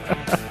here.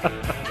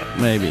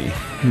 Maybe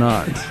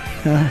not.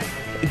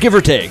 Give or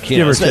take.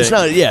 Give or take. It's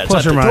not, Plus it's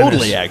not or minus.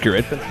 totally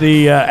accurate. But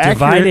The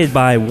Divided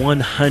by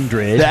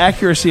 100. The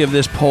accuracy of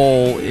this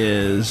poll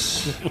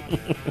is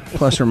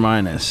plus or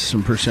minus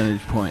some percentage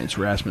points,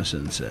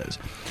 Rasmussen says.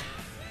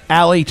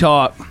 Alley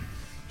talk.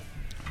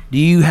 Do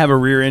you have a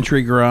rear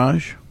entry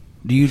garage?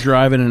 Do you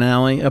drive in an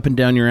alley, up and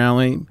down your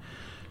alley?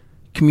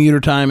 Commuter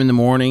time in the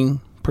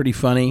morning, pretty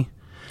funny.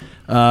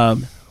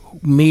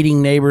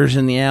 Meeting neighbors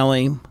in the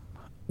alley.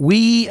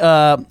 We,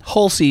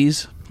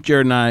 Hulseys,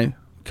 Jared and I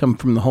come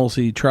from the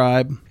Hulsey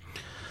tribe.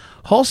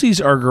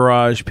 Hulseys are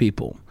garage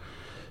people.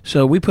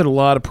 So we put a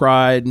lot of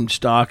pride and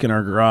stock in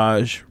our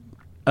garage.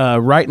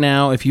 Right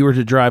now, if you were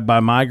to drive by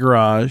my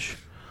garage,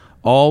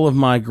 all of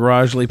my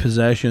garagely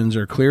possessions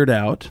are cleared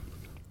out,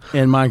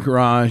 and my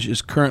garage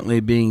is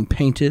currently being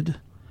painted.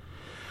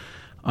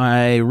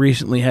 I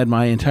recently had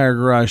my entire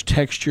garage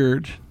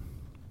textured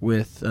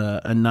with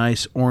a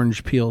nice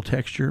orange peel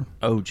texture.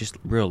 Oh, just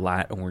real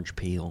light orange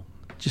peel.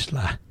 Just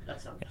light.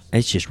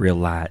 It's just real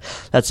light.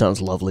 That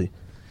sounds lovely.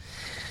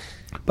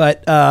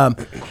 But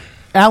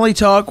alley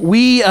talk,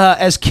 we,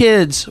 as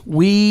kids,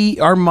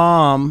 our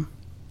mom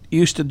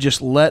used to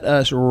just let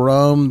us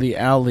roam the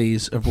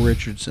alleys of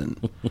Richardson.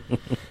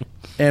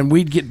 And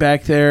we'd get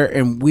back there,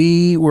 and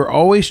we were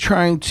always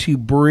trying to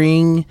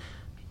bring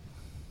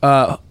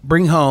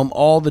home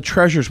all the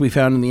treasures we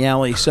found in the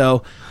alley.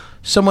 So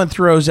someone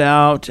throws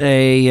out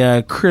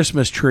a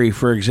Christmas tree,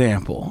 for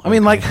example. I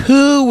mean, like,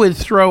 who would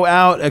throw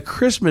out a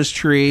Christmas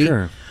tree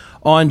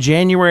on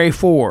January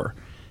 4?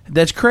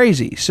 That's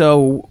crazy.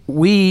 So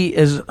we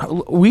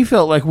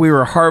felt like we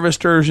were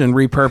harvesters and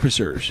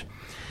repurposers.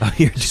 Oh,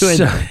 you're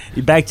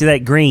back to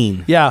that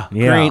green. Yeah,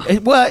 green.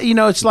 Well,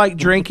 it's like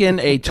drinking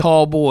a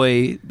tall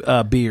boy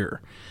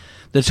beer.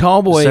 The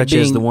tall boy Such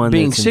being, as the one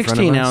being that's in 16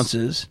 front of us?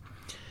 ounces.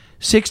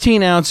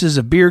 16 ounces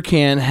of beer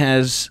can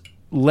has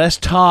less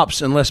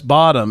tops and less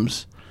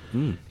bottoms.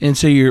 And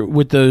so you're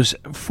with those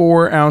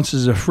 4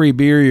 ounces of free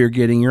beer you're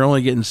getting, you're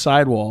only getting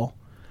sidewall.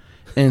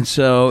 And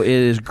so it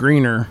is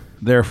greener,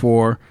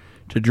 therefore,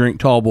 to drink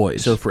tall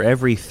boys. So for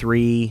every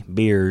 3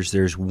 beers,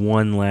 there's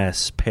one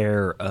less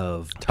pair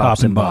of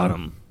tops and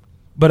bottom.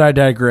 But I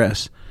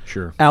digress.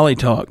 Sure. Alley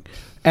talk.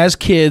 As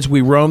kids,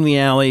 we roam the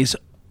alleys.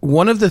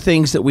 One of the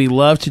things that we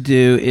love to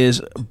do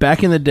is,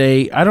 back in the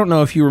day, I don't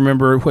know if you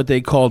remember what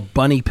they called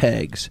bunny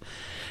pegs.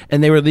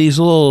 And they were these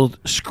little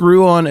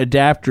screw-on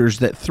adapters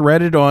that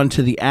threaded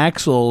onto the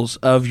axles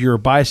of your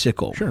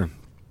bicycle. Sure.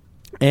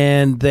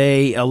 And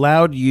they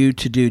allowed you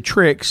to do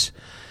tricks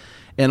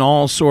and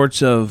all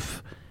sorts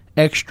of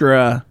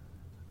extra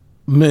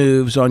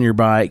moves on your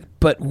bike.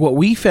 But what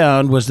we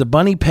found was the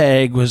bunny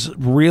peg was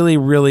really,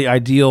 really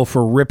ideal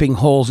for ripping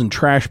holes in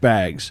trash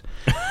bags.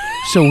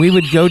 So we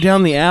would go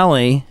down the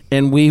alley,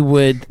 and we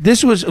would.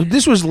 This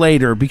was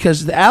later,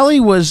 because the alley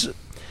was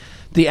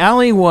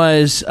have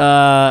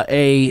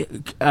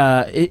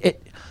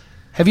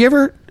you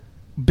ever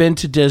been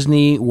to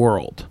Disney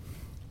World?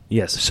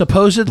 Yes.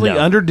 Supposedly No.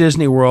 under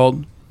Disney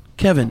World,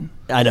 Kevin.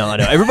 I know.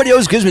 Everybody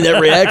always gives me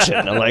that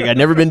reaction. I'm like, I've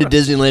never been to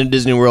Disneyland,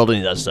 Disney World, any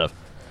of that stuff.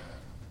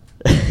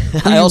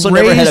 I also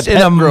never had a raised in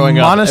pet a growing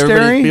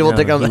monastery? up. People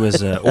think He I'm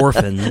was an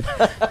orphan.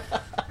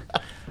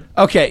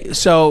 Okay,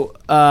 so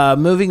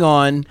moving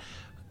on.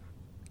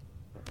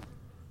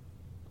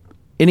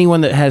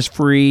 Anyone that has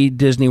free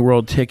Disney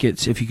World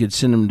tickets, if you could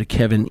send them to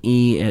Kevin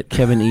E at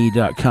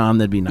kevine.com,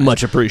 that'd be nice.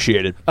 much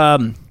appreciated.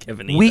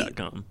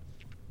 KevinE.com.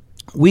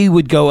 We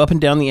would go up and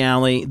down the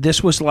alley.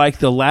 This was like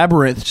the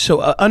labyrinth.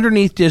 So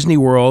underneath Disney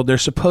World,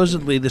 there's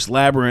supposedly this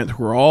labyrinth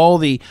where all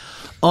the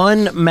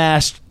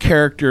unmasked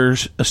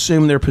characters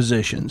assume their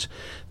positions.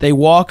 They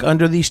walk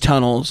under these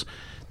tunnels.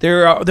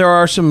 There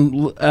are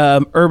some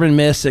urban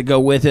myths that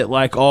go with it,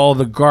 like all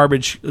the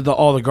garbage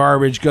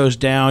goes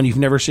down. You've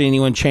never seen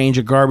anyone change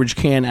a garbage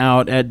can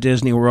out at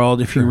Disney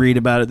World. If you read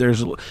about it,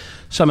 there's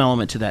some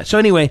element to that. So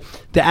anyway,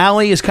 the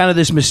alley is kind of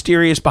this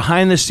mysterious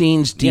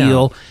behind-the-scenes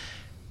deal.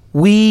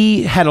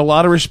 we had a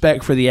lot of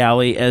respect for the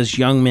alley as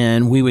young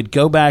men. We would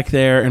go back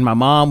there, and my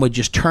mom would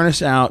just turn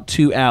us out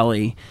to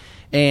alley,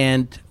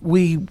 and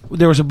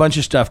there was a bunch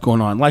of stuff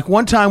going on. Like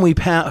one time we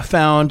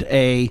found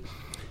a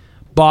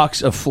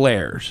box of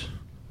flares,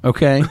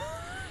 okay?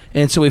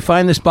 And so we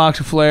find this box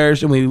of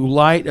flares, and we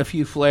light a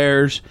few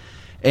flares,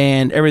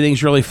 and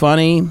everything's really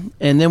funny.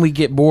 And then we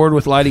get bored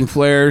with lighting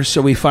flares,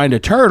 so we find a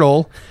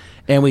turtle,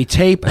 and we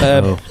tape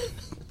a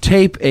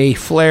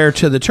flare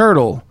to the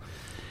turtle.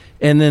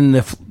 And then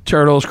the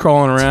turtle's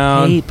crawling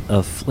around. Tape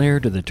a flare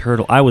to the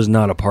turtle. I was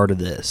not a part of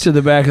this. To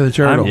the back of the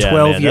turtle. I'm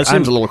 12 years. That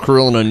seems a little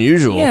cruel and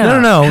unusual. Yeah.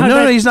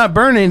 No, he's not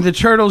burning. The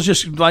turtle's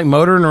just like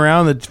motoring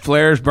around. The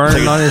flare's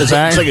burning on his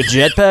back. It's like a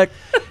jetpack?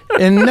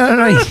 And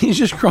no, he's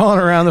just crawling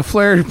around. The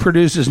flare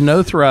produces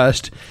no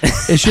thrust.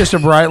 It's just a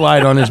bright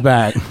light on his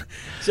back.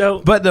 So,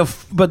 but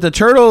the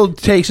turtle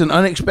takes an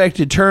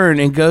unexpected turn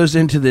and goes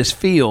into this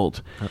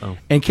field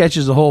and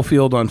catches the whole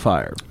field on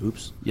fire.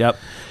 Oops. Yep.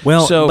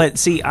 Well, but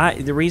see,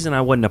 the reason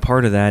I wasn't a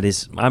part of that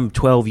is I'm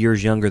 12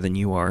 years younger than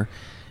you are,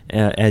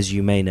 as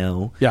you may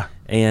know. Yeah.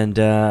 And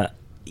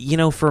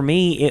for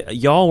me,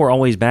 y'all were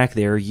always back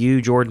there.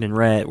 You, Jordan, and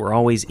Rhett were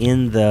always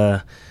in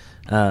the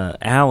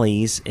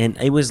alleys, and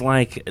it was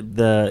like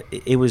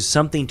it was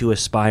something to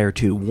aspire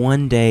to.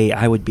 One day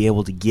I would be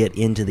able to get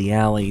into the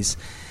alleys.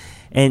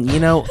 And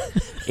because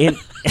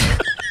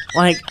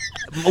my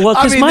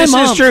this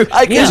mom is true.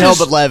 I can't help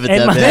but laugh at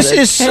that, man. This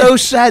is so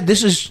sad.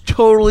 This is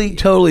totally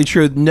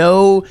true.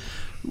 No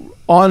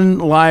on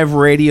live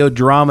radio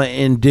drama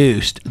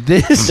induced.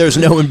 There's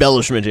no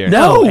embellishment here.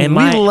 No, and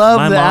we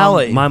love the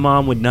alley. My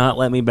mom would not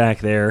let me back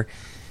there.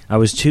 I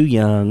was too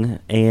young,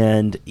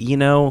 and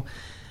I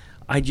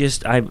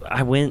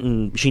went,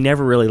 and she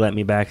never really let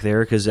me back there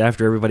because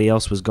after everybody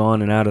else was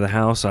gone and out of the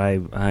house,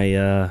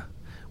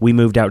 we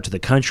moved out to the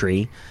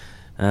country.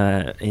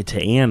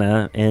 To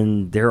Anna,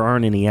 and there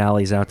aren't any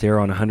alleys out there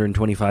on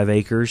 125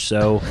 acres,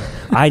 so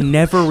I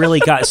never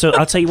really got. So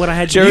I'll tell you what I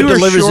had to do. Jared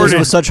delivers this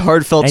with such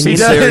heartfelt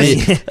sincerity.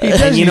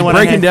 He's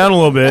breaking down a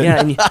little bit.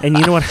 Yeah, and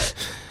you know what?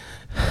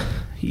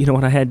 You know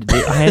what I had to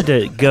do? I had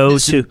to go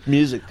to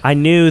music. I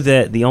knew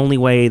that the only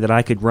way that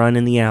I could run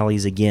in the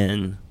alleys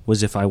again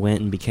was if I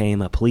went and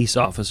became a police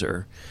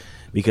officer.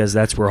 Because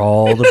that's where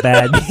all the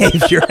bad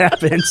behavior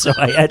happened. So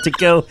I had to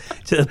go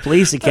to the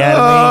police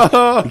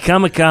academy,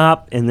 become a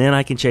cop, and then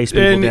I can chase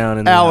people down.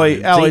 In the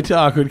alley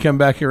talk would come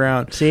back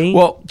around. See?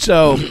 Well,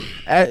 so,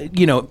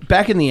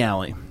 back in the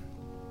alley,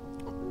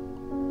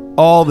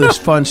 all this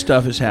fun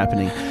stuff is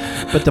happening.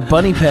 But the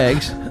bunny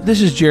pegs,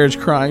 this is Jared's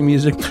crying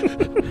music.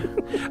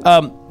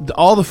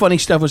 All the funny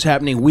stuff was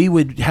happening. We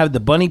would have the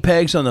bunny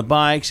pegs on the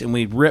bikes, and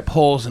we'd rip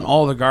holes in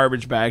all the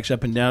garbage bags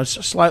up and down. It's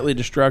slightly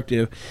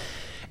destructive.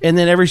 And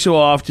then every so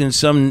often,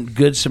 some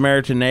good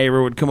Samaritan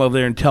neighbor would come over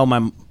there and tell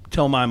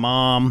my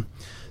mom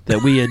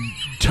that we had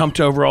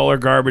dumped over all our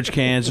garbage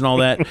cans and all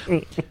that.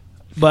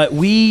 But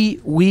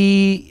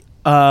we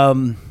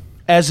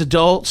as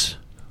adults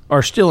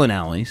are still in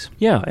alleys.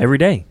 Yeah, every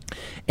day.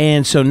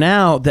 And so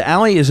now the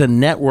alley is a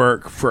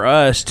network for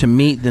us to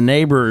meet the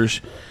neighbors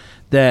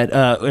that,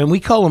 and we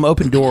call them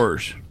open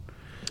doors.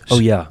 Oh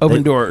yeah,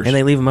 open doors, and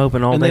they leave them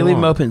open all day long. And they leave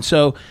them open.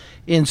 So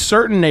in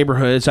certain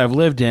neighborhoods I've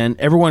lived in,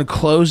 everyone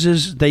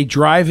closes. They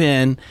drive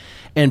in,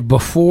 and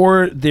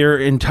before their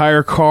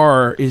entire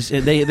car is,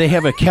 they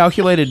have a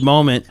calculated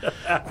moment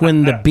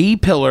when the B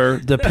pillar,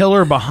 the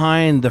pillar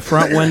behind the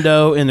front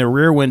window and the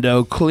rear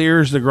window,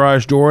 clears the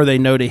garage door. They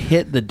know to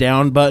hit the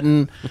down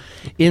button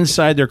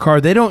inside their car.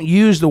 They don't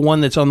use the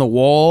one that's on the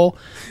wall.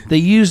 They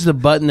use the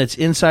button that's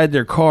inside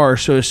their car.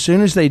 So as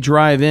soon as they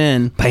drive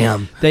in,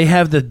 bam, they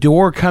have the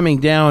door coming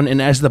down,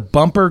 and as the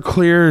bumper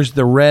clears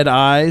the red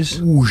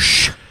eyes,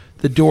 whoosh,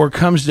 the door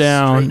comes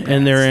down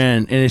and they're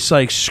in, and it's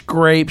like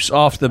scrapes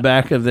off the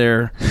back of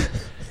their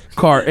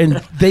car.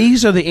 And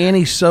these are the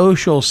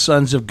antisocial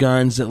sons of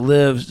guns that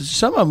live.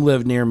 Some of them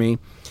live near me,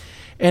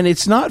 and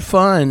it's not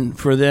fun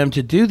for them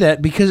to do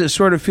that because it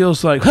sort of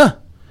feels like,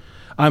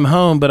 I'm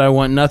home, but I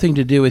want nothing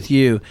to do with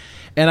you.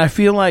 And I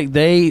feel like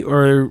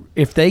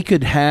if they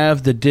could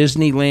have the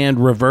Disneyland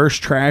reverse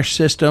trash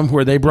system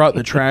where they brought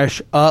the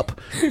trash up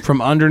from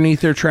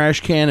underneath their trash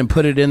can and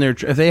put it in their,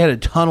 if they had a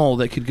tunnel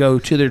that could go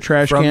to their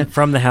trash can.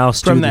 From the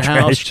house to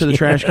the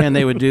trash can,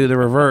 they would do the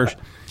reverse.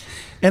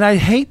 And I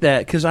hate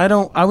that because I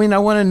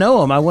want to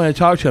know them. I want to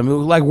talk to them.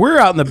 Like, we're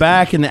out in the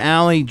back in the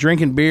alley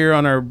drinking beer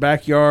on our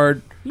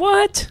backyard.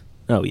 What?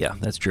 Oh, yeah,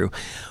 that's true.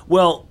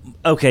 Well,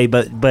 okay,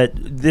 but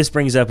this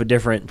brings up a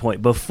different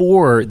point.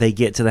 Before they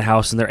get to the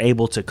house and they're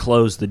able to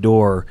close the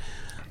door,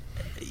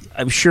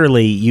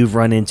 surely you've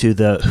run into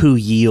the who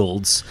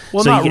yields.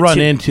 Well, so not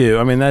into.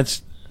 I mean,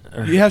 that's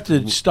you have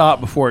to stop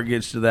before it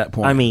gets to that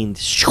point. I mean,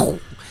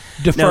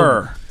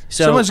 defer. No,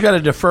 someone's got to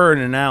defer in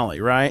an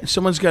alley, right?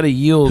 Someone's got to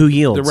yield. Who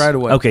yields? The right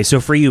of way. Okay, so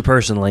for you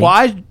personally. Well,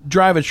 I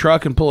drive a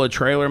truck and pull a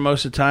trailer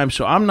most of the time,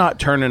 so I'm not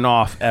turning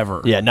off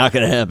ever. Yeah, not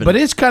going to happen. But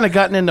it's kind of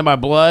gotten into my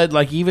blood.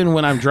 Like, even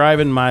when I'm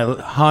driving my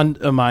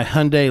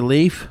Hyundai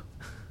Leaf,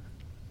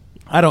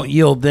 I don't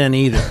yield then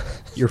either.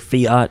 Your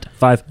Fiat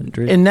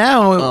 500. And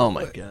now, oh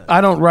my God,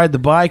 I don't ride the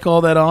bike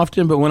all that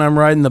often, but when I'm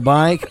riding the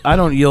bike, I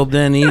don't yield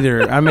then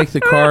either. I make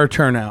the car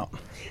turn out.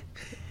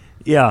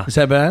 Yeah. Is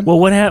that bad? Well,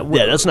 what happens?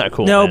 Yeah, that's not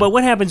cool. No, man. but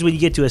what happens when you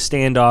get to a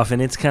standoff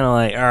and it's kind of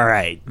like, all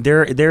right,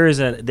 there is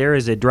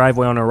a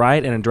driveway on the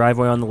right and a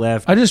driveway on the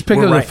left. I just pick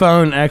We're up right. the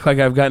phone and act like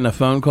I've gotten a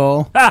phone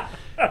call.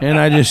 And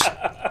I just...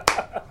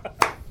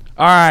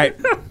 All right.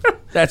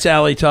 That's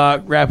Alley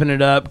Talk. Wrapping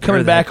it up.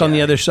 Coming back on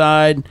the other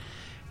side.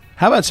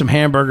 How about some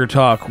hamburger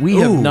talk? We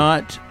have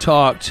not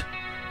talked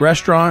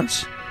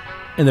restaurants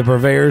and the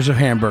purveyors of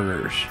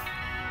hamburgers.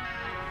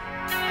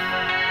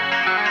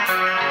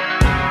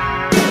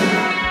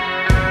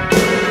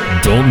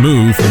 Don't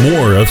move.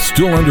 More of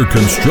Still Under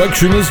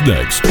Construction is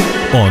next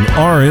on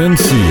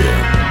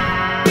RNCN.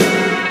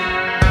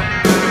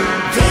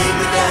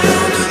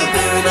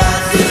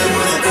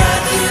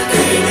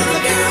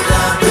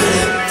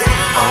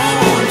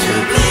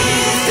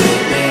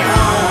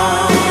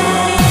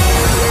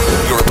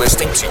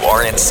 To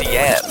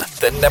RNCN,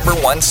 the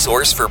 #1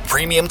 source for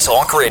premium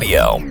talk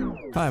radio.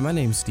 Hi, my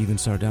name is Steven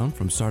Sardone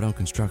from Sardone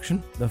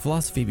Construction. The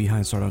philosophy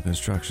behind Sardone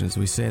Construction is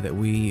we say that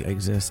we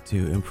exist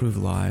to improve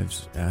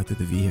lives through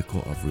the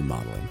vehicle of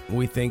remodeling.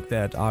 We think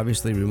that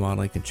obviously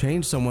remodeling can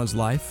change someone's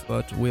life,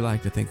 but we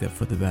like to think that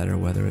for the better,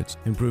 whether it's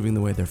improving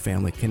the way their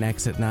family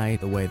connects at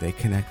night, the way they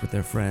connect with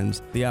their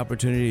friends, the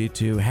opportunity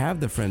to have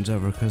the friends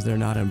over because they're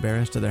not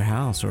embarrassed of their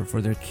house, or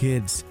for their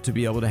kids to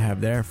be able to have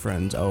their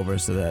friends over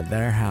so that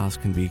their house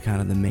can be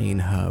kind of the main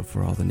hub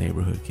for all the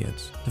neighborhood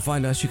kids. To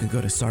find us, you can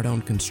go to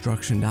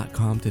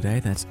sardoneconstruction.com today.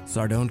 That's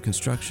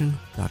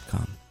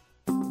sardoneconstruction.com.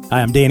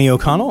 Hi, I'm Danny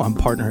O'Connell. I'm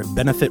partner at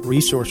Benefit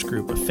Resource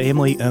Group, a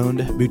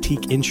family-owned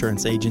boutique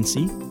insurance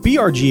agency.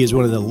 BRG is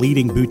one of the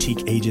leading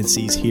boutique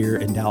agencies here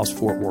in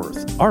Dallas-Fort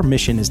Worth. Our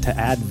mission is to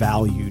add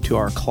value to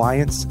our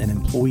clients' and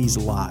employees'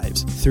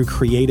 lives through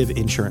creative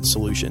insurance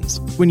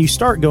solutions. When you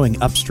start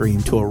going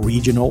upstream to a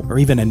regional or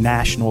even a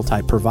national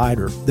type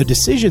provider, the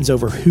decisions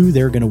over who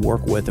they're going to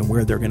work with and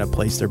where they're going to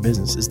place their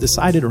business is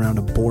decided around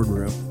a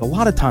boardroom. A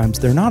lot of times,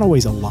 they're not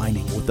always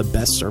aligning with the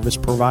best service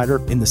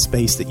provider in the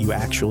space that you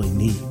actually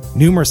need.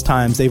 Numerous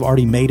times they've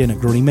already made an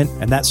agreement,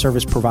 and that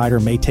service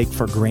provider may take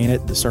for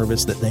granted the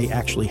service that they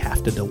actually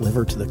have to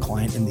deliver to the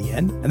client in the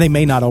end, and they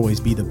may not always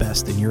be the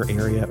best in your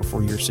area or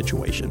for your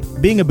situation.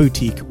 Being a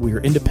boutique, we are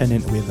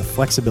independent. We have the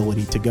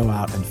flexibility to go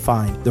out and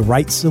find the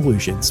right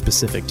solution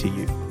specific to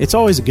you. It's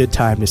always a good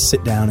time to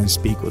sit down and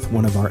speak with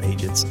one of our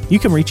agents. You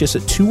can reach us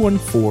at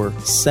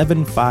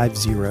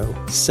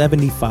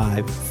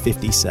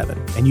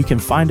 214-750-7557, and you can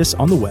find us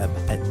on the web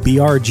at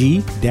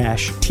brg-tx.com.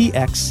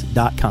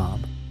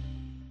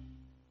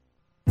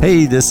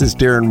 Hey, this is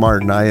Darren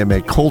Martin. I am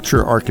a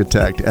culture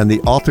architect and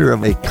the author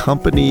of A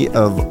Company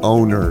of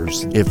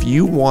Owners. If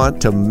you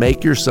want to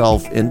make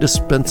yourself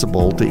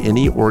indispensable to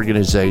any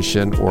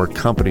organization or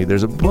company,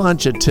 there's a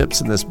bunch of tips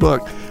in this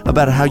book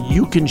about how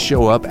you can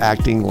show up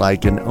acting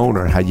like an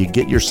owner, how you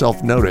get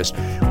yourself noticed.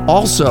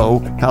 Also,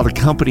 how the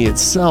company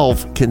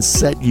itself can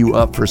set you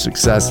up for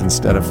success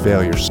instead of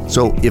failures.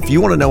 So if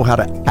you want to know how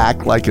to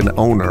act like an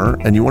owner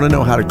and you want to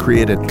know how to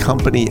create a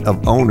company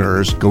of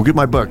owners, go get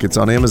my book. It's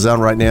on Amazon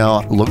right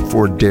now. Look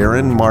for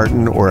Darren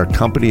Martin or A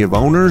Company of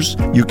Owners.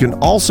 You can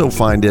also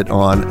find it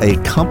on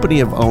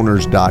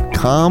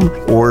acompanyofowners.com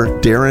or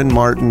Darren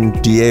Martin,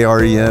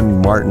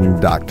 DAREN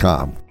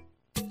Martin.com.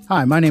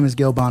 Hi, my name is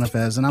Gil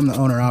Bonifaz, and I'm the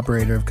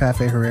owner-operator of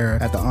Cafe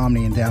Herrera at the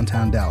Omni in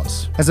downtown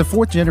Dallas. As a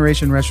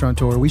fourth-generation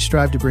restaurateur, we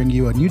strive to bring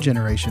you a new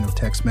generation of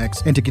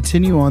Tex-Mex and to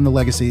continue on the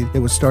legacy that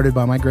was started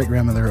by my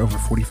great-grandmother over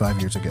 45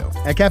 years ago.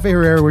 At Cafe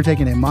Herrera, we're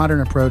taking a modern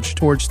approach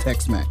towards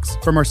Tex-Mex.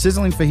 From our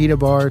sizzling fajita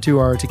bar to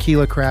our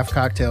tequila craft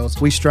cocktails,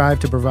 we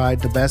strive to provide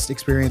the best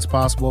experience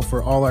possible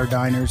for all our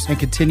diners and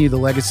continue the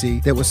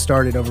legacy that was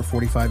started over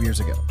 45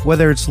 years ago.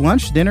 Whether it's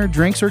lunch, dinner,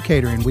 drinks, or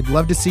catering, we'd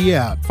love to see you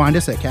out. Find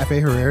us at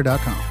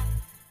cafeherrera.com.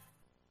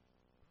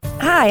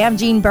 Hi, I'm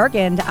Jean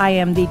Bergend. I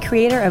am the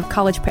creator of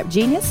College Prep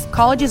Genius.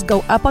 Colleges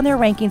go up on their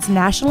rankings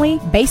nationally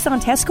based on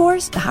test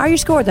scores. The higher your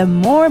score, the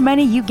more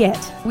money you get.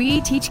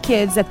 We teach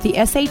kids that the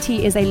SAT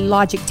is a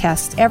logic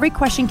test. Every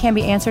question can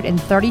be answered in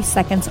 30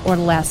 seconds or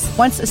less.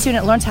 Once a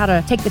student learns how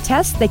to take the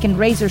test, they can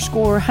raise their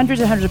score hundreds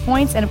and hundreds of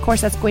points, and of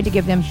course that's going to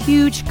give them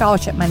huge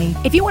scholarship money.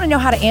 If you want to know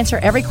how to answer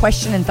every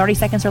question in 30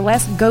 seconds or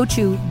less, go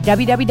to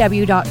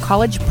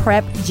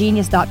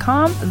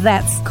www.collegeprepgenius.com.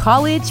 That's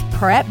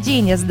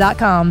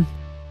collegeprepgenius.com.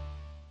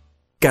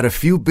 Got a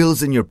few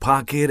bills in your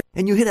pocket,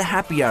 and you hit a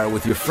happy hour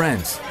with your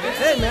friends.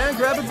 Hey, man,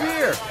 grab a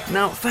beer.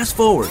 Now, fast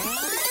forward.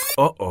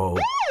 Uh-oh.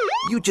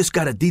 You just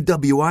got a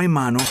DWI,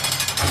 mano.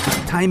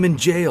 Time in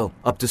jail,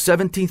 up to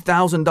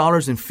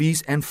 $17,000 in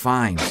fees and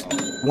fines.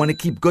 Want to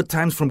keep good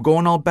times from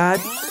going all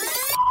bad?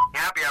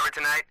 Happy hour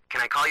tonight.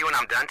 Can I call you when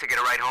I'm done to get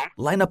a ride home?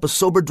 Line up a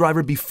sober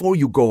driver before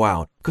you go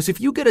out. Because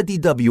if you get a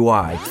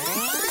DWI,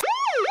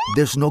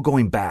 there's no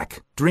going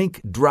back.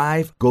 Drink,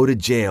 drive, go to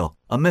jail.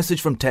 A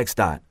message from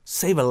TxDOT.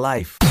 Save a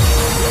life.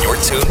 You're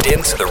tuned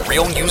in to the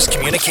Real News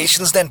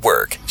Communications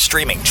Network,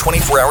 streaming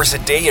 24 hours a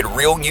day at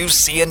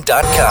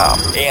realnewscn.com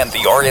and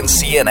the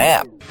RNCN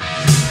app.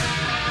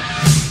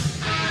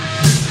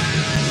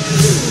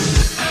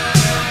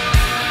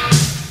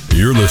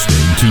 You're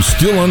listening to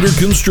Still Under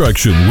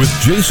Construction with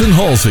Jason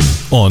Halsey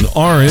on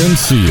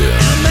RNCN.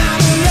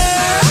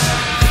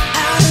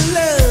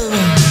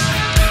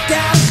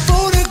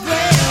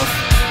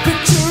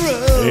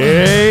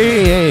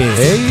 Hey.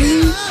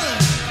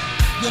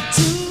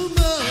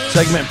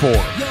 Segment 4.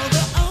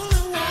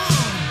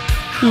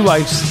 Who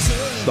likes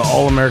the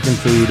all-American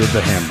food of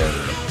the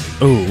hamburger?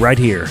 Oh, right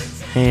here.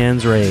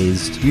 Hands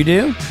raised. You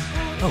do?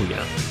 Oh,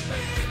 yeah.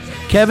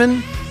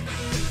 Kevin?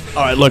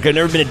 All right, look, I've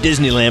never been to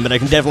Disneyland, but I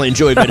can definitely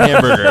enjoy a good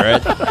hamburger, all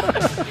right?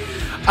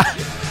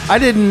 I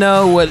didn't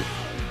know what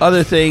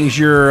other things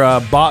your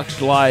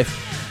boxed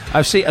life.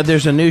 I've seen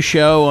there's a new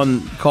show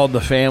called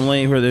The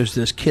Family where there's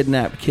this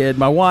kidnapped kid.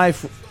 My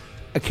wife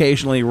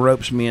occasionally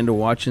ropes me into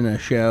watching a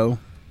show.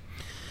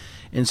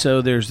 And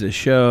so there's this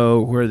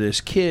show where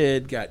this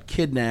kid got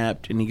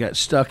kidnapped and he got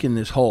stuck in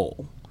this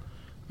hole.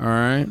 All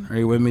right? Are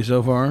you with me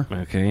so far?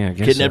 Okay, I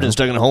guess Kidnapped and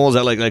stuck in a hole? Is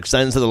that like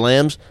Silence of the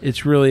Lambs?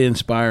 It's really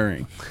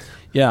inspiring.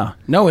 Yeah.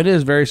 No, it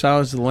is very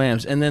Silence of the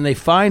Lambs. And then they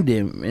find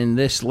him, and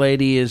this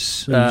lady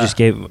is... You just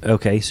gave...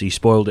 Okay, so you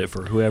spoiled it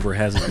for whoever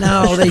hasn't...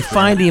 No, they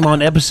find him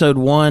on episode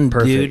 1,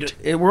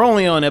 Perfect. dude. We're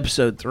only on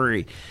episode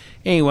 3.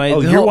 Anyway...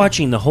 you're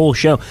watching the whole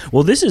show.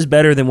 Well, this is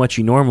better than what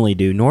you normally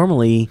do.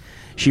 Normally,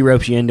 she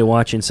ropes you into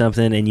watching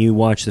something, and you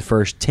watch the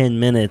first 10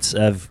 minutes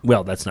of...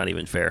 Well, that's not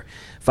even fair.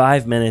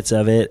 5 minutes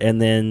of it,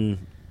 and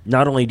then...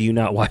 Not only do you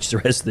not watch the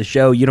rest of the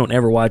show, you don't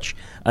ever watch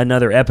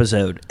another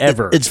episode,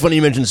 ever. It's funny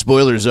you mentioned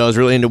spoilers, though. I was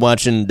really into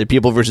watching The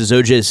People vs.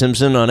 O.J.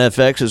 Simpson on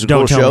FX. It was a Don't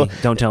cool tell show. me.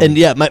 Don't tell me. And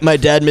yeah, my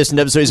dad missed an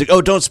episode. He's like,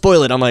 oh, don't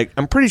spoil it. I'm like,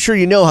 I'm pretty sure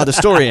you know how the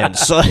story ends.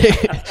 So,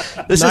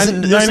 this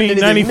isn't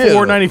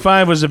 94,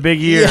 95 was a big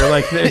year. Yeah.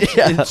 Like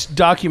it's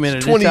documented.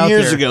 It's 20 it's out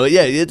years there. ago.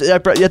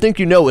 Yeah, I think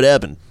you know what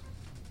happened.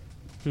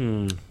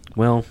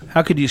 Well,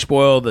 how could you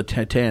spoil the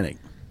Titanic?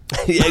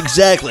 Yeah,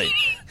 exactly.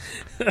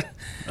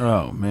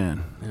 Oh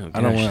man, Oh,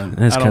 I don't gosh. want.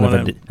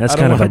 That's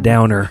kind of a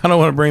downer. I don't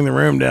want to bring the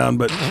room down,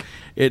 but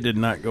it did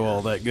not go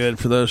all that good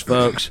for those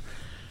folks.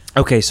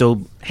 Okay,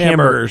 so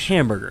Hamburgers.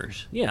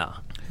 Hamburgers. Yeah.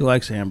 Who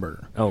likes a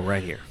hamburger? Oh,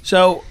 right here.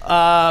 So,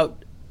 as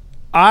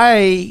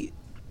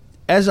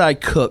I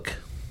cook,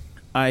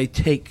 I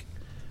take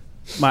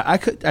my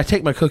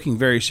cooking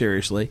very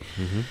seriously,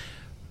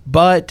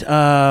 but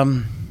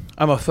I'm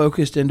a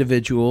focused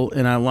individual,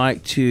 and I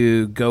like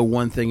to go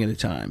one thing at a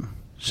time.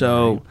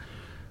 So,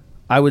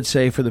 I would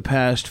say for the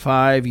past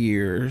 5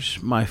 years,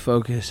 my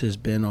focus has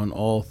been on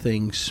all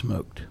things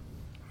smoked: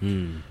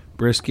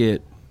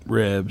 brisket,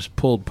 ribs,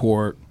 pulled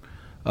pork,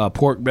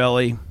 pork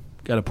belly.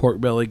 Got a pork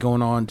belly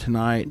going on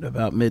tonight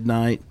about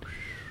midnight,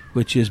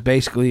 which is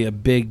basically a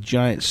big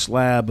giant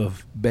slab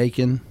of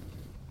bacon.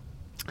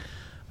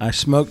 I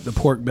smoked the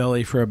pork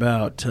belly for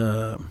about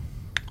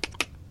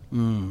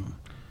Not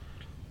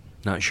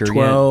sure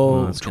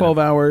 12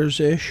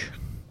 hours-ish.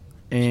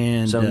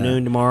 And so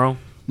noon tomorrow?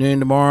 Noon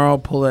tomorrow.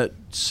 Pull that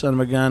son of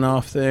a gun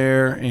off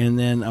there, and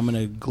then I'm going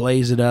to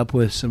glaze it up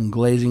with some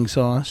glazing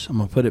sauce. I'm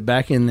going to put it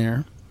back in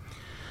there.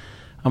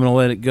 I'm going to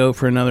let it go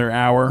for another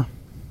hour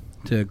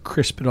to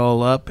crisp it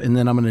all up, and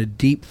then I'm going to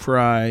deep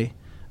fry.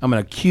 I'm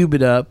going to cube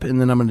it up,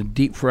 and then I'm going to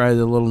deep fry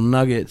the little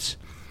nuggets.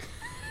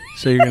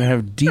 So you're going to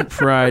have deep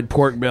fried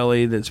pork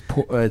belly that's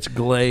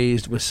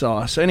glazed with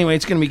sauce. So anyway,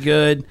 it's going to be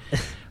good.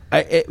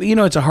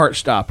 It's a heart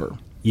stopper.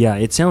 Yeah,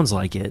 it sounds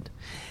like it.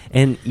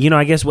 And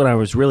I guess what I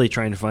was really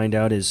trying to find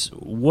out is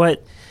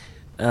what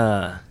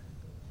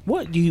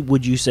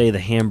would you say the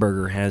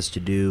hamburger has to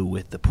do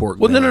with the pork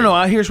belly? Well,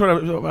 no. Here's what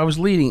I was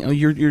leading.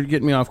 You're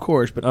getting me off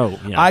course, but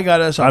I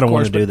got us off course. I don't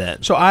want to do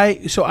that. So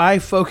I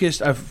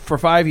focused for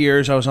 5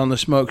 years. I was on the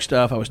smoke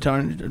stuff. I was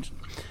telling,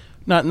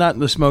 not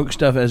the smoke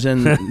stuff as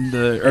in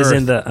the earth, as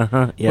in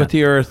the with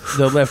the earth,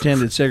 the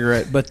left-handed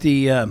cigarette, but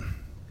the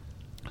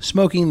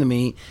smoking the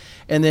meat,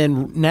 and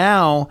then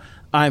now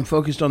I'm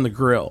focused on the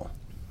grill.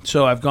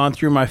 So I've gone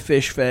through my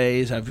fish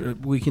phase.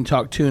 We can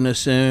talk tuna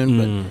soon,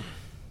 but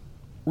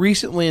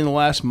recently in the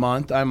last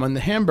month, I'm on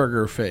the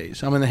hamburger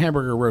phase. I'm in the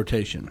hamburger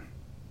rotation.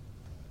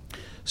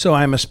 So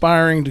I'm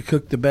aspiring to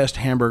cook the best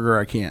hamburger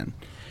I can.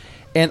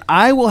 And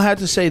I will have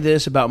to say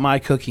this about my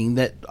cooking,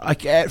 that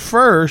at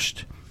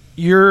first,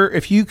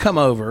 if you come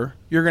over,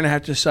 you're going to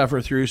have to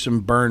suffer through some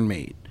burn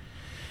meat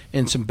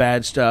and some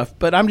bad stuff.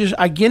 But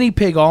I guinea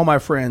pig all my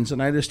friends,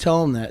 and I just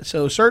tell them that.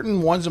 So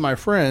certain ones of my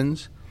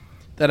friends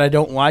that I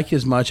don't like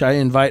as much, I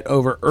invite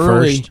over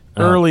early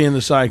in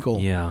the cycle.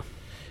 Yeah.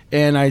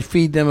 And I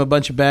feed them a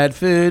bunch of bad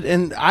food.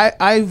 And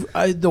I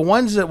the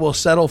ones that will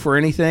settle for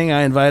anything,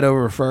 I invite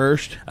over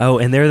first. Oh,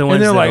 and they're the ones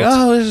and they're like,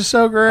 oh, this is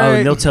so great. Oh,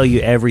 and they'll tell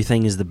you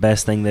everything is the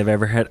best thing they've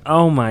ever had.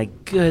 Oh, my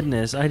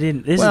goodness. This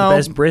is the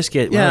best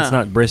brisket. Yeah. Well, it's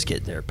not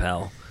brisket there,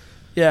 pal.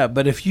 Yeah,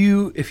 but if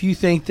you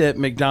think that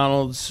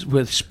McDonald's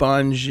with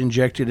sponge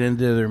injected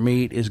into their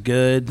meat is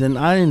good, then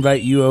I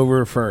invite you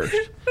over first.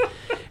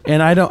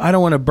 And I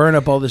don't want to burn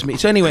up all this meat.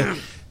 So anyway,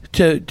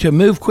 to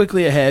move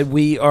quickly ahead,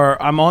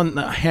 I'm on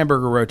the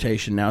hamburger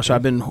rotation now. So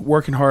I've been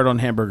working hard on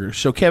hamburgers.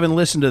 So Kevin,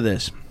 listen to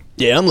this.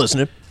 Yeah, I'm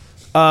listening.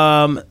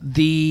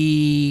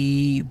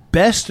 The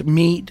best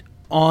meat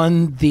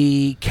on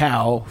the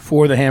cow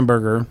for the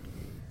hamburger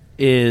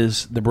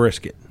is the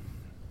brisket.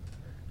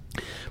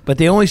 But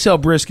they only sell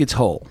briskets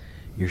whole.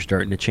 You're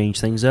starting to change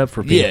things up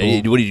for people.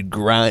 Yeah, what do you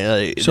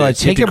grind? So I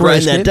take a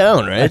grind brisket, that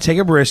down, right? I take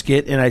a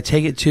brisket and I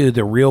take it to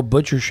the real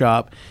butcher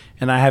shop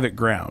and I have it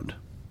ground.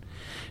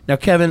 Now,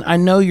 Kevin, I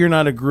know you're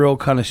not a grill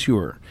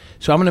connoisseur,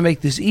 so I'm going to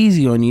make this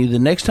easy on you. The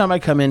next time I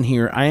come in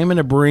here, I am going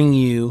to bring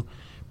you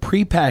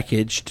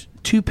prepackaged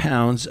 2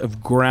 pounds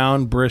of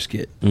ground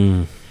brisket.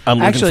 I'm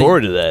looking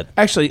forward to that.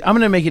 Actually, I'm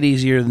going to make it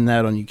easier than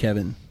that on you,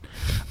 Kevin.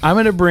 I'm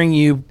going to bring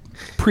you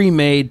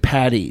pre-made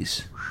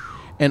patties.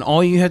 And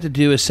all you have to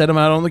do is set them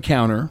out on the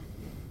counter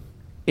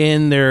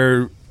in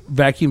their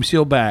vacuum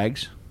seal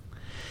bags,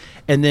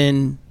 and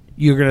then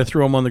you're going to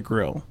throw them on the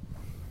grill.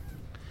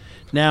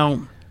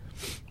 Now,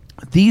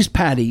 these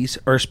patties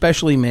are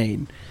specially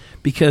made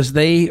because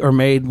they are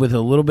made with a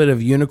little bit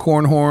of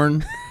unicorn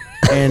horn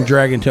and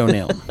dragon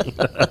toenail.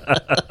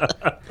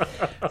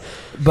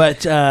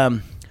 But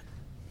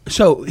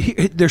so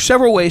there's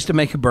several ways to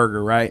make a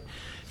burger, right?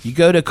 You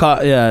go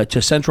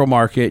to Central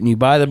Market and you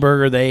buy the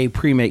burger they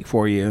pre-make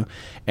for you,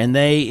 and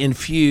they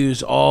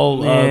infuse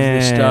all of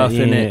the stuff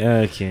in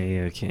it.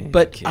 Okay.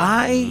 But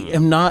I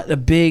am not a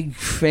big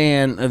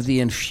fan of the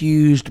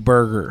infused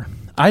burger.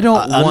 I'm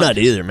not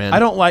either, man. I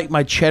don't like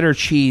my cheddar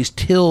cheese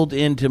tilled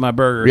into my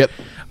burger. Yep.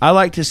 I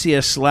like to see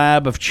a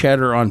slab of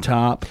cheddar on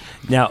top.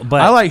 Now,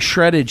 but I like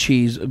shredded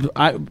cheese.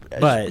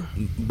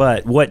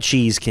 But what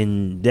cheese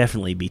can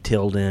definitely be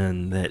tilled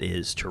in that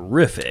is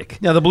terrific?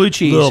 Now the blue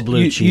cheese, Little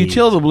blue cheese. You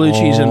till the blue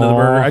cheese into the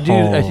burger. I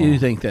do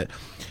think that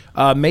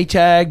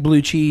Maytag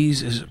blue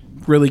cheese is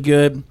really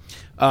good.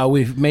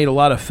 We've made a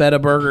lot of feta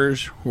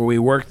burgers where we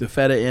work the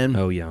feta in.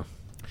 Oh yeah.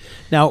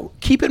 Now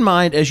keep in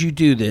mind as you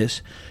do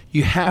this,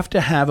 you have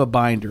to have a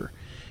binder.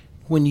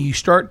 When you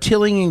start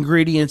tilling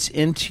ingredients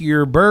into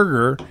your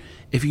burger,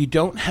 if you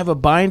don't have a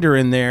binder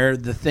in there,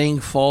 the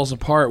thing falls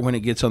apart when it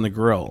gets on the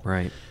grill.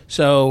 Right.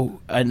 So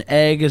an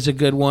egg is a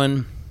good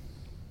one.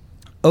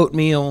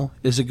 Oatmeal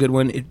is a good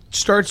one. It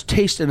starts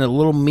tasting a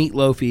little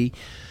meatloafy,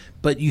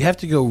 but you have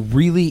to go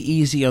really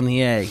easy on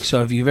the egg.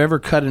 So if you've ever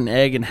cut an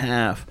egg in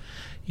half,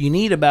 you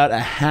need about a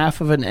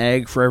half of an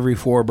egg for every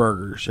 4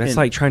 burgers. That's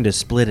like trying to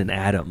split an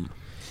atom.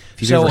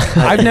 So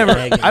I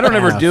don't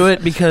ever do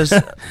it because,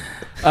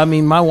 I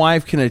mean, my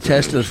wife can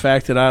attest to the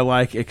fact that I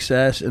like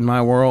excess in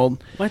my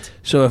world. What?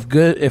 So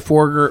if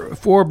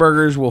 4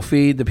 burgers will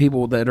feed the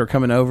people that are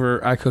coming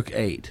over, I cook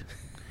 8.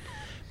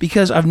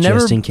 Because I've never,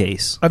 just in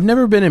case, I've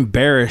never been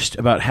embarrassed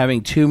about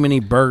having too many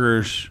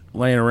burgers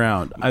laying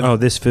around.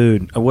 This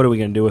food. What are we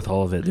going to do with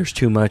all of it? There's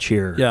too much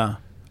here. Yeah.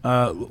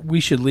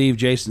 We should leave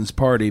Jason's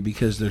party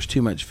because there's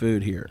too much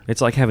food here.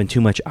 It's like having too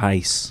much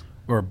ice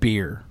or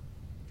beer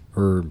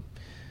or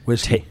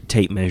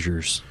tape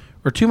measures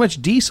or too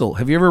much diesel.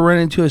 Have you ever run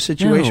into a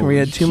situation where you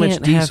had too much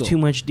diesel? You can't have too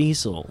much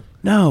diesel.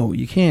 No,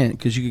 you can't,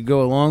 because you could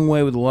go a long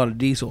way with a lot of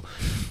diesel.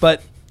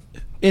 But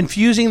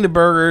infusing the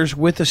burgers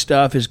with the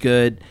stuff is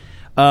good.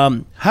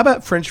 How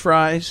about French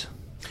fries?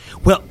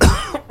 Well,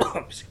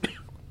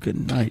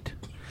 good night.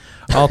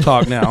 I'll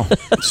talk now.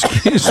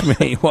 Excuse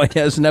me while he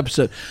has an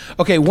episode.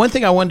 Okay, one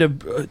thing I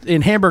wanted to...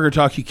 In Hamburger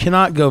Talk, you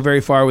cannot go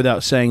very far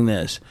without saying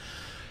this.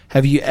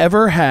 Have you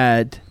ever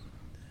had...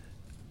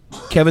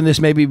 Kevin, this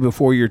may be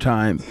before your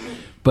time,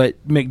 but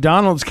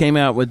McDonald's came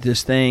out with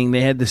this thing.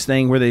 They had this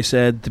thing where they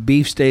said the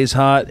beef stays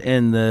hot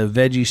and the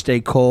veggies stay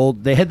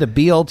cold. They had the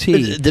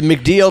BLT. The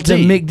McDLT.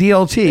 The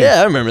McDLT.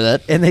 Yeah, I remember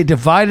that. And they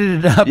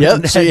divided it up.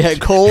 Yep, so you had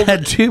cold.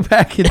 Had 2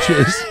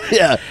 packages.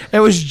 Yeah.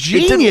 It was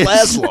genius. It didn't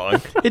last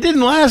long. It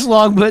didn't last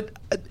long, but...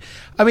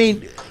 I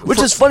mean... Which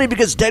is funny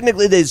because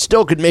technically they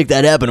still could make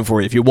that happen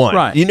for you if you want.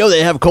 Right. You know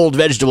they have cold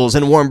vegetables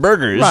and warm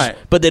burgers, right.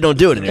 But they don't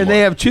do it anymore. And they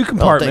have 2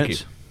 compartments. Oh, thank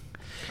you.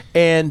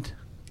 And...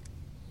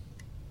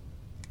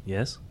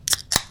 Yes?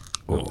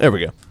 There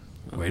we go.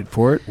 Wait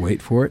for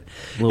it.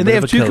 And they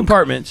have 2 Coke.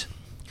 compartments.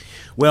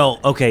 Well,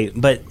 okay,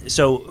 but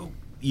so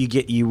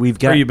we've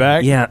got... Are you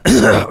back? Yeah.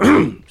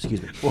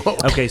 Excuse me. Whoa.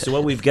 Okay, so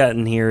what we've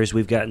gotten here is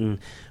we're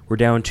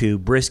down to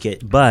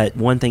brisket, but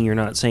one thing you're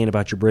not saying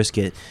about your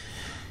brisket,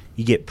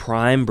 you get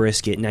prime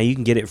brisket. Now, you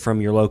can get it from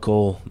your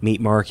local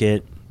meat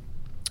market.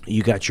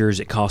 You got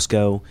yours at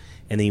Costco,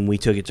 and then we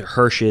took it to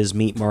Hirsch's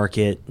Meat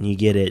Market, and you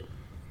get it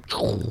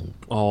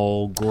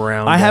all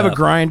ground I have up. a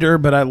grinder,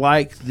 but I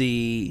like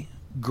the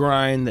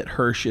grind that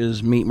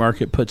Hirsch's Meat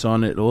Market puts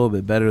on it a little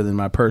bit better than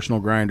my personal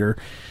grinder.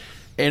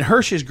 And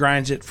Hirsch's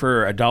grinds it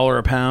for $1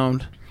 a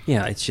pound.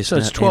 Yeah, it's just so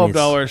it's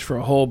 $12 for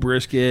a whole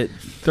brisket,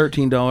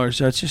 $13.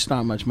 So it's just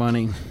not much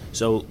money.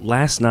 So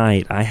last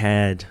night I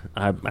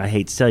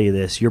hate to tell you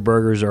this, your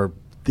burgers are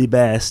the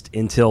best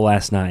until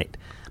last night.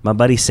 My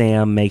buddy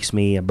Sam makes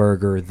me a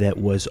burger that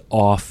was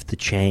off the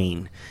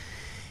chain.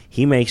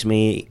 He makes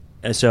me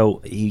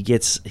so he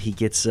gets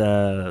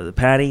the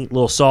patty,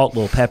 little salt,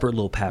 little pepper,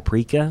 little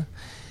paprika,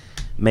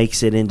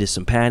 makes it into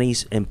some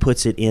patties and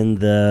puts it in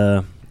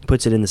the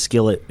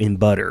skillet in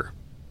butter.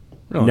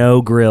 Really?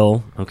 No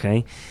grill,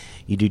 okay?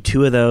 You do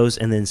 2 of those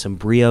and then some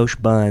brioche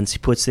buns. He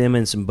puts them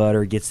in some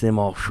butter, gets them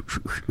all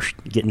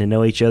getting to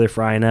know each other,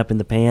 frying up in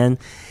the pan.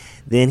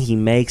 Then he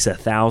makes a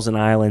Thousand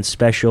Island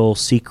special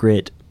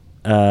secret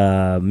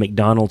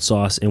McDonald's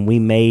sauce, and we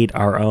made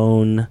our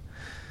own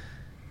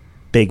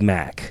Big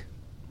Mac.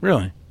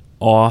 Really?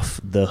 Off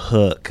the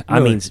hook.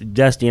 Really? I mean,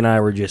 Dusty and I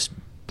were just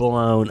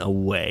blown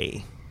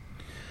away.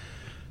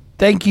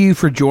 Thank you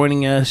for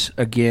joining us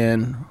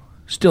again.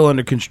 Still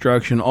under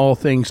construction, all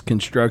things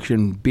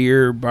construction,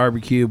 beer,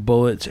 barbecue,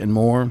 bullets, and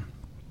more.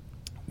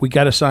 We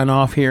got to sign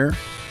off here.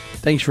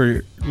 Thanks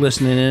for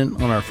listening in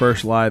on our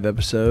first live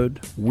episode.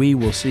 We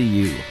will see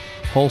you.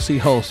 Hulsey,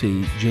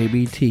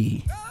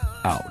 JBT,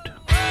 out.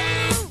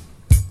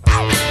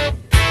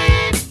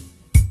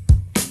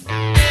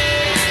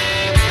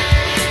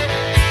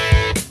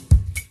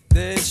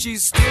 There she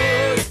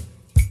stood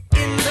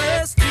in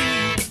the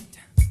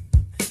street,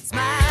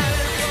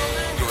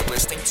 smiling. You're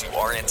listening to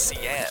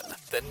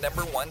RNCN, the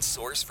 #1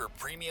 source for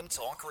premium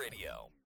talk radio.